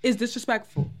 It's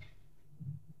disrespectful.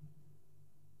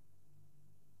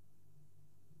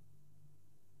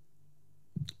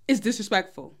 It's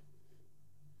disrespectful.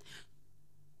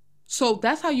 So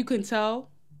that's how you can tell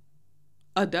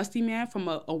a dusty man from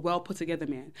a well put together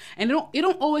man. And it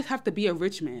don't always have to be a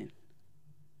rich man.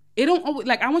 It don't always,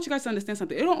 like, I want you guys to understand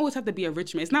something. It don't always have to be a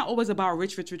rich man. It's not always about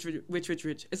rich.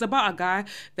 It's about a guy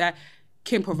that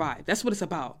can provide. That's what it's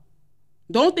about.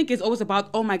 Don't think it's always about,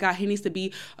 oh my God, he needs to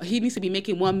be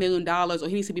making $1 million or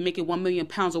he needs to be making 1 million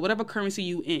pounds or whatever currency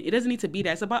you in. It doesn't need to be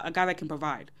that. It's about a guy that can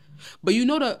provide. But you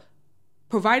know the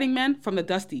providing men from the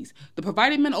dusties. The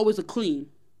providing men always look clean.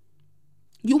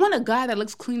 You want a guy that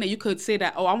looks clean that you could say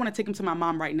that, oh, I want to take him to my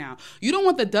mom right now. You don't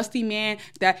want the dusty man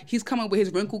that he's coming with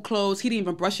his wrinkled clothes. He didn't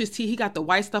even brush his teeth. He got the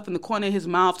white stuff in the corner of his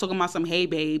mouth talking about some, hey,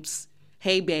 babes.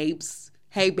 Hey, babes.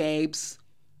 Hey, babes.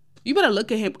 You better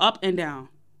look at him up and down.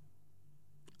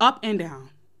 Up and down.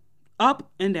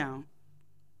 Up and down.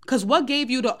 Because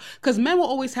because men will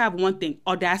always have one thing,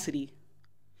 audacity.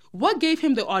 What gave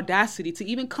him the audacity to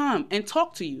even come and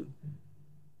talk to you?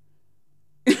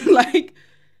 Like,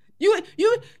 you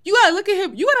gotta look at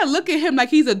him. You gotta look at him like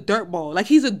he's a dirtball. Like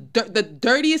he's the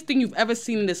dirtiest thing you've ever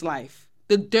seen in this life.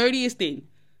 The dirtiest thing.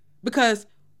 Because,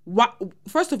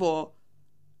 first of all,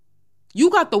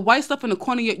 you got the white stuff in the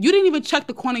corner. You didn't even check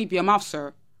the corner of your mouth,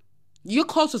 sir. Your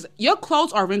clothes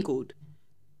are wrinkled.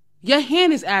 Your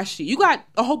hand is ashy. You got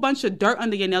a whole bunch of dirt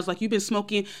under your nails like you've been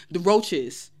smoking the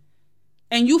roaches.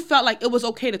 And you felt like it was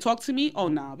okay to talk to me? Oh,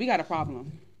 nah, we got a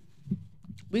problem.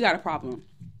 We got a problem.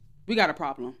 We got a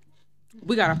problem.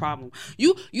 We got a problem.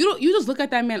 You just look at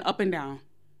that man up and down.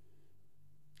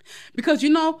 Because,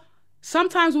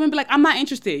 sometimes women be like, I'm not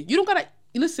interested. You don't gotta,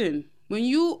 listen, when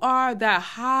you are that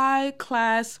high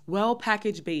class,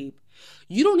 well-packaged babe,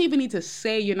 you don't even need to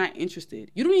say you're not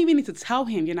interested. You don't even need to tell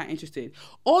him you're not interested.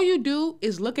 All you do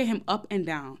is look at him up and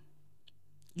down.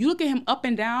 You look at him up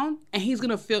and down, and he's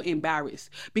going to feel embarrassed.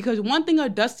 Because one thing a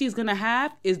dusty is going to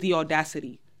have is the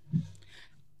audacity.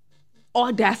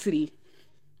 Audacity.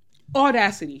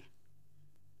 Audacity.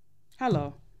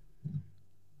 Hello.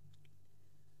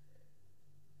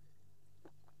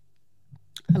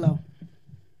 Hello.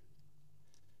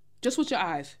 Just with your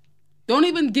eyes. Don't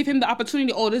even give him the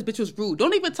opportunity, oh, this bitch was rude.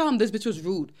 Don't even tell him this bitch was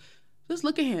rude. Just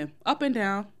look at him up and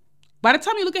down. By the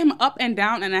time you look at him up and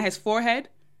down and at his forehead,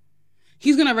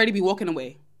 he's going to already be walking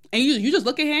away. And you just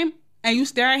look at him and you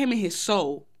stare at him in his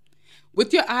soul.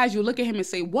 With your eyes, you look at him and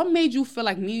say, what made you feel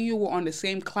like me and you were on the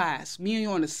same class? Me and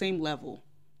you on the same level?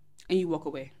 And you walk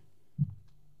away.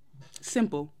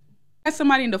 Simple. At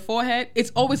somebody in the forehead,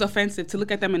 it's always offensive to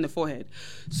look at them in the forehead.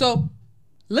 So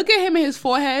look at him in his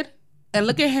forehead and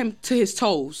look at him to his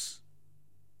toes.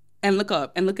 And look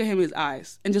up and look at him in his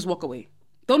eyes and just walk away.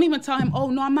 Don't even tell him, oh,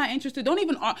 no, I'm not interested. Don't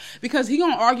even, because he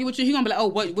going to argue with you. He going to be like, oh,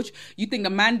 what you think a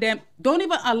man damn. Don't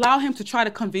even allow him to try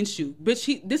to convince you.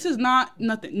 Bitch, this is not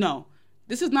nothing. No.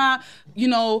 This is not,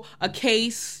 a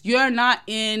case. You're not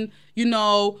in,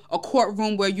 a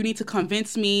courtroom where you need to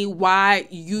convince me why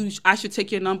I should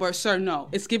take your number. Sir, no.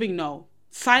 It's giving no.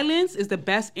 Silence is the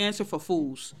best answer for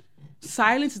fools.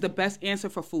 Silence is the best answer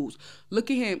for fools. Look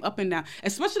at him up and down,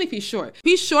 especially if he's short. If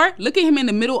he's short, look at him in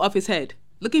the middle of his head.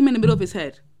 Look at him in the middle of his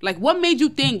head. Like, what made you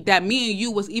think that me and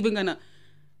you was even gonna...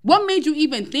 What made you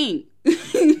even think?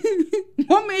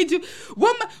 What made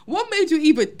you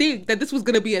even think that this was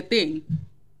gonna be a thing?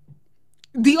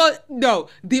 The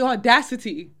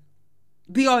audacity.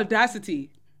 The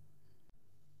audacity.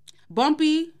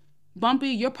 Bumpy,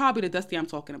 you're probably the dusty I'm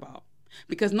talking about.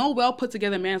 Because no well put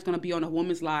together man is gonna be on a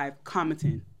woman's live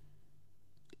commenting.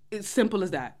 It's simple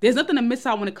as that. There's nothing to miss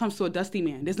out when it comes to a dusty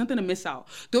man. There's nothing to miss out.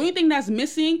 The only thing that's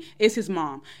missing is his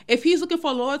mom. If he's looking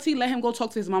for loyalty, let him go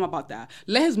talk to his mom about that.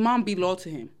 Let his mom be loyal to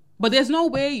him. But there's no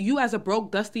way you as a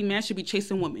broke, dusty man should be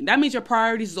chasing women. That means your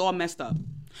priorities is all messed up.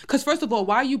 Because first of all,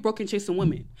 why are you broke and chasing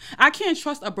women? I can't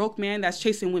trust a broke man that's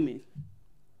chasing women.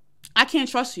 I can't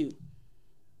trust you.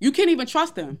 You can't even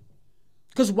trust them.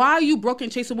 Because why are you broke and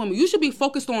chasing women? You should be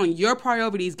focused on your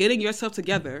priorities, getting yourself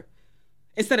together,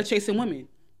 instead of chasing women.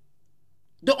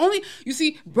 You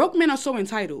see, broke men are so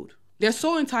entitled. They're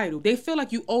so entitled. They feel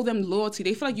like you owe them loyalty.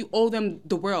 They feel like you owe them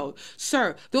the world.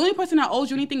 Sir, the only person that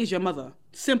owes you anything is your mother.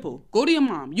 Simple. Go to your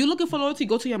mom. You're looking for loyalty,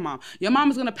 go to your mom. Your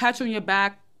mom is going to pat you on your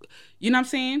back. You know what I'm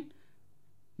saying?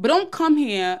 But don't come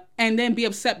here and then be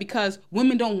upset because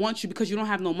women don't want you because you don't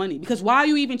have no money. Because why are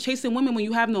you even chasing women when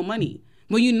you have no money?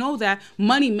 When you know that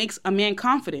money makes a man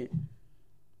confident.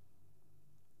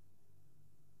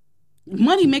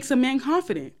 Money makes a man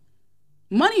confident.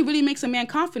 Money really makes a man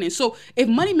confident. So if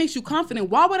money makes you confident,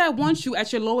 why would I want you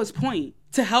at your lowest point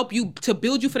to help you, to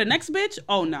build you for the next bitch?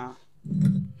 Oh, nah.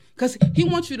 Because he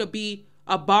wants you to be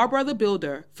a bar brother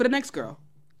builder for the next girl.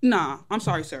 Nah, I'm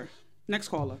sorry, sir. Next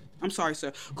caller. I'm sorry,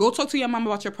 sir. Go talk to your mom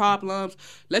about your problems.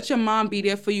 Let your mom be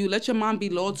there for you. Let your mom be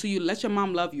loyal to you. Let your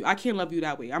mom love you. I can't love you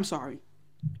that way. I'm sorry.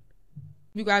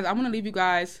 You guys, I want to leave you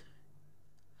guys.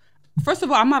 First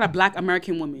of all, I'm not a Black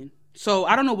American woman. So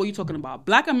I don't know what you're talking about.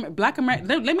 Black American.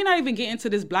 Let me not even get into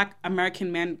this Black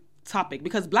American man topic,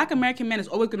 because Black American men is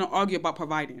always going to argue about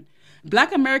providing.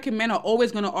 Black American men are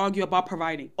always going to argue about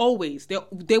providing. Always.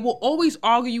 They will always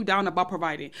argue you down about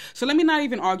providing. So let me not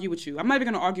even argue with you. I'm not even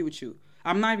going to argue with you.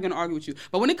 I'm not even going to argue with you.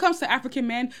 But when it comes to African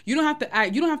men, you don't have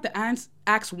to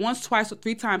ask once, twice, or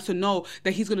 3 times to know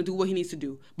that he's going to do what he needs to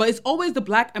do. But it's always the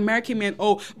Black American man.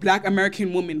 Oh, Black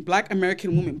American woman, Black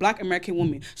American woman, Black American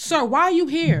woman. Sir, why are you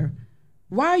here?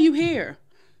 Why are you here?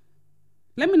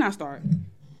 Let me not start.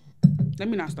 Let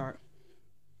me not start.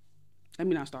 Let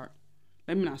me not start.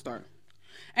 Let me not start.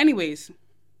 Anyways,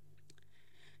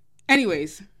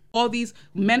 all these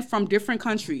men from different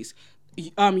countries,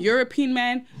 European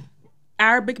men,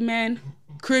 Arabic men,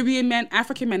 Caribbean men,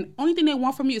 African men, only thing they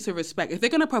want from you is respect. If they're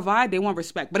going to provide, they want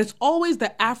respect. But it's always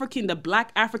the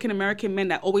Black African American men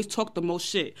that always talk the most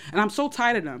shit. And I'm so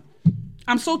tired of them.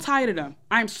 I'm so tired of them.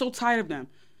 I am so tired of them.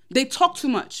 They talk too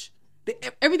much.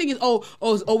 Everything is,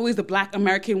 it's always the Black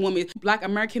American woman. Black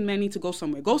American men need to go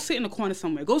somewhere. Go sit in the corner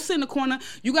somewhere. Go sit in the corner.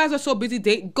 You guys are so busy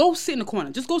dating. Go sit in the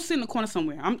corner. Just go sit in the corner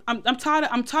somewhere. I'm tired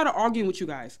of arguing with you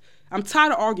guys. I'm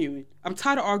tired of arguing.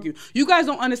 You guys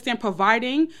don't understand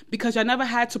providing because y'all never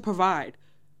had to provide.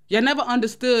 Y'all never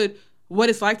understood what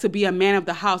it's like to be a man of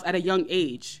the house at a young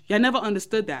age. Y'all never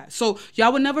understood that. So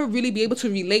y'all would never really be able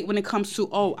to relate when it comes to,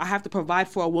 I have to provide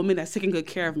for a woman that's taking good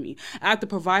care of me. I have to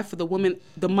provide for the woman,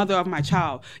 the mother of my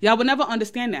child. Y'all would never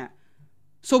understand that.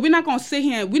 So we're not going to sit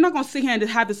here and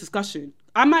have this discussion.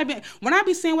 When I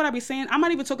be saying what I be saying, I'm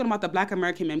not even talking about the Black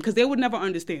American men, because they would never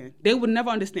understand. They would never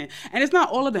understand. And it's not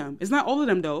all of them. It's not all of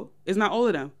them, though. It's not all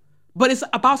of them. But it's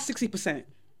about 60%.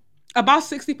 About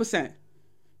 60%.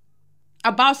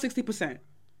 About 60%.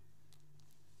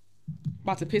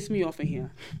 About to piss me off in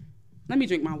here. Let me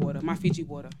drink my water, my Fiji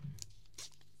water.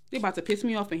 They're about to piss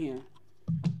me off in here.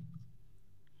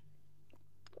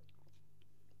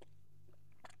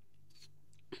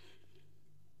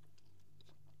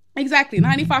 Exactly,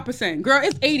 95%. Girl,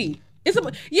 it's 80.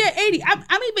 80.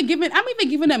 I'm even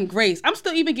giving them grace. I'm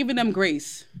still even giving them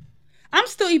grace. I'm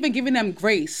even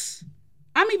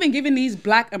giving these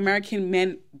Black American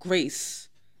men grace.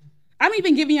 I'm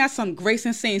even giving y'all some grace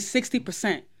and saying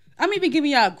 60%. I'm even giving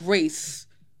y'all grace.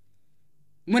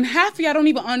 When half of y'all don't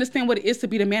even understand what it is to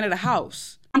be the man of the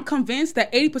house. I'm convinced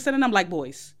that 80% of them like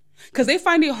boys. Because they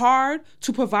find it hard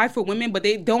to provide for women, but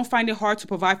they don't find it hard to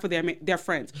provide for their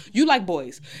friends. You like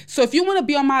boys. So if you want to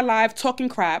be on my live talking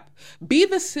crap, be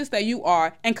the sis that you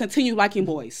are and continue liking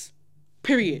boys.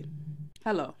 Period.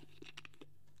 Hello.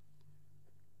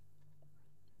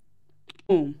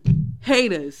 Boom.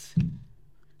 Haters.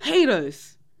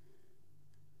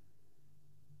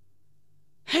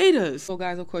 So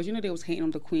guys, of course, they was hating on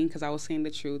the queen because I was saying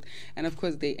the truth. And of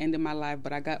course, they ended my live,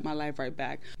 but I got my live right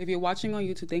back. If you're watching on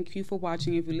YouTube, thank you for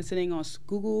watching. If you're listening on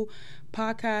Google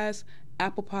Podcasts,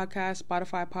 Apple Podcasts,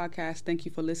 Spotify Podcasts, thank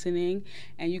you for listening.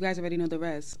 And you guys already know the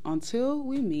rest. Until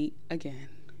we meet again.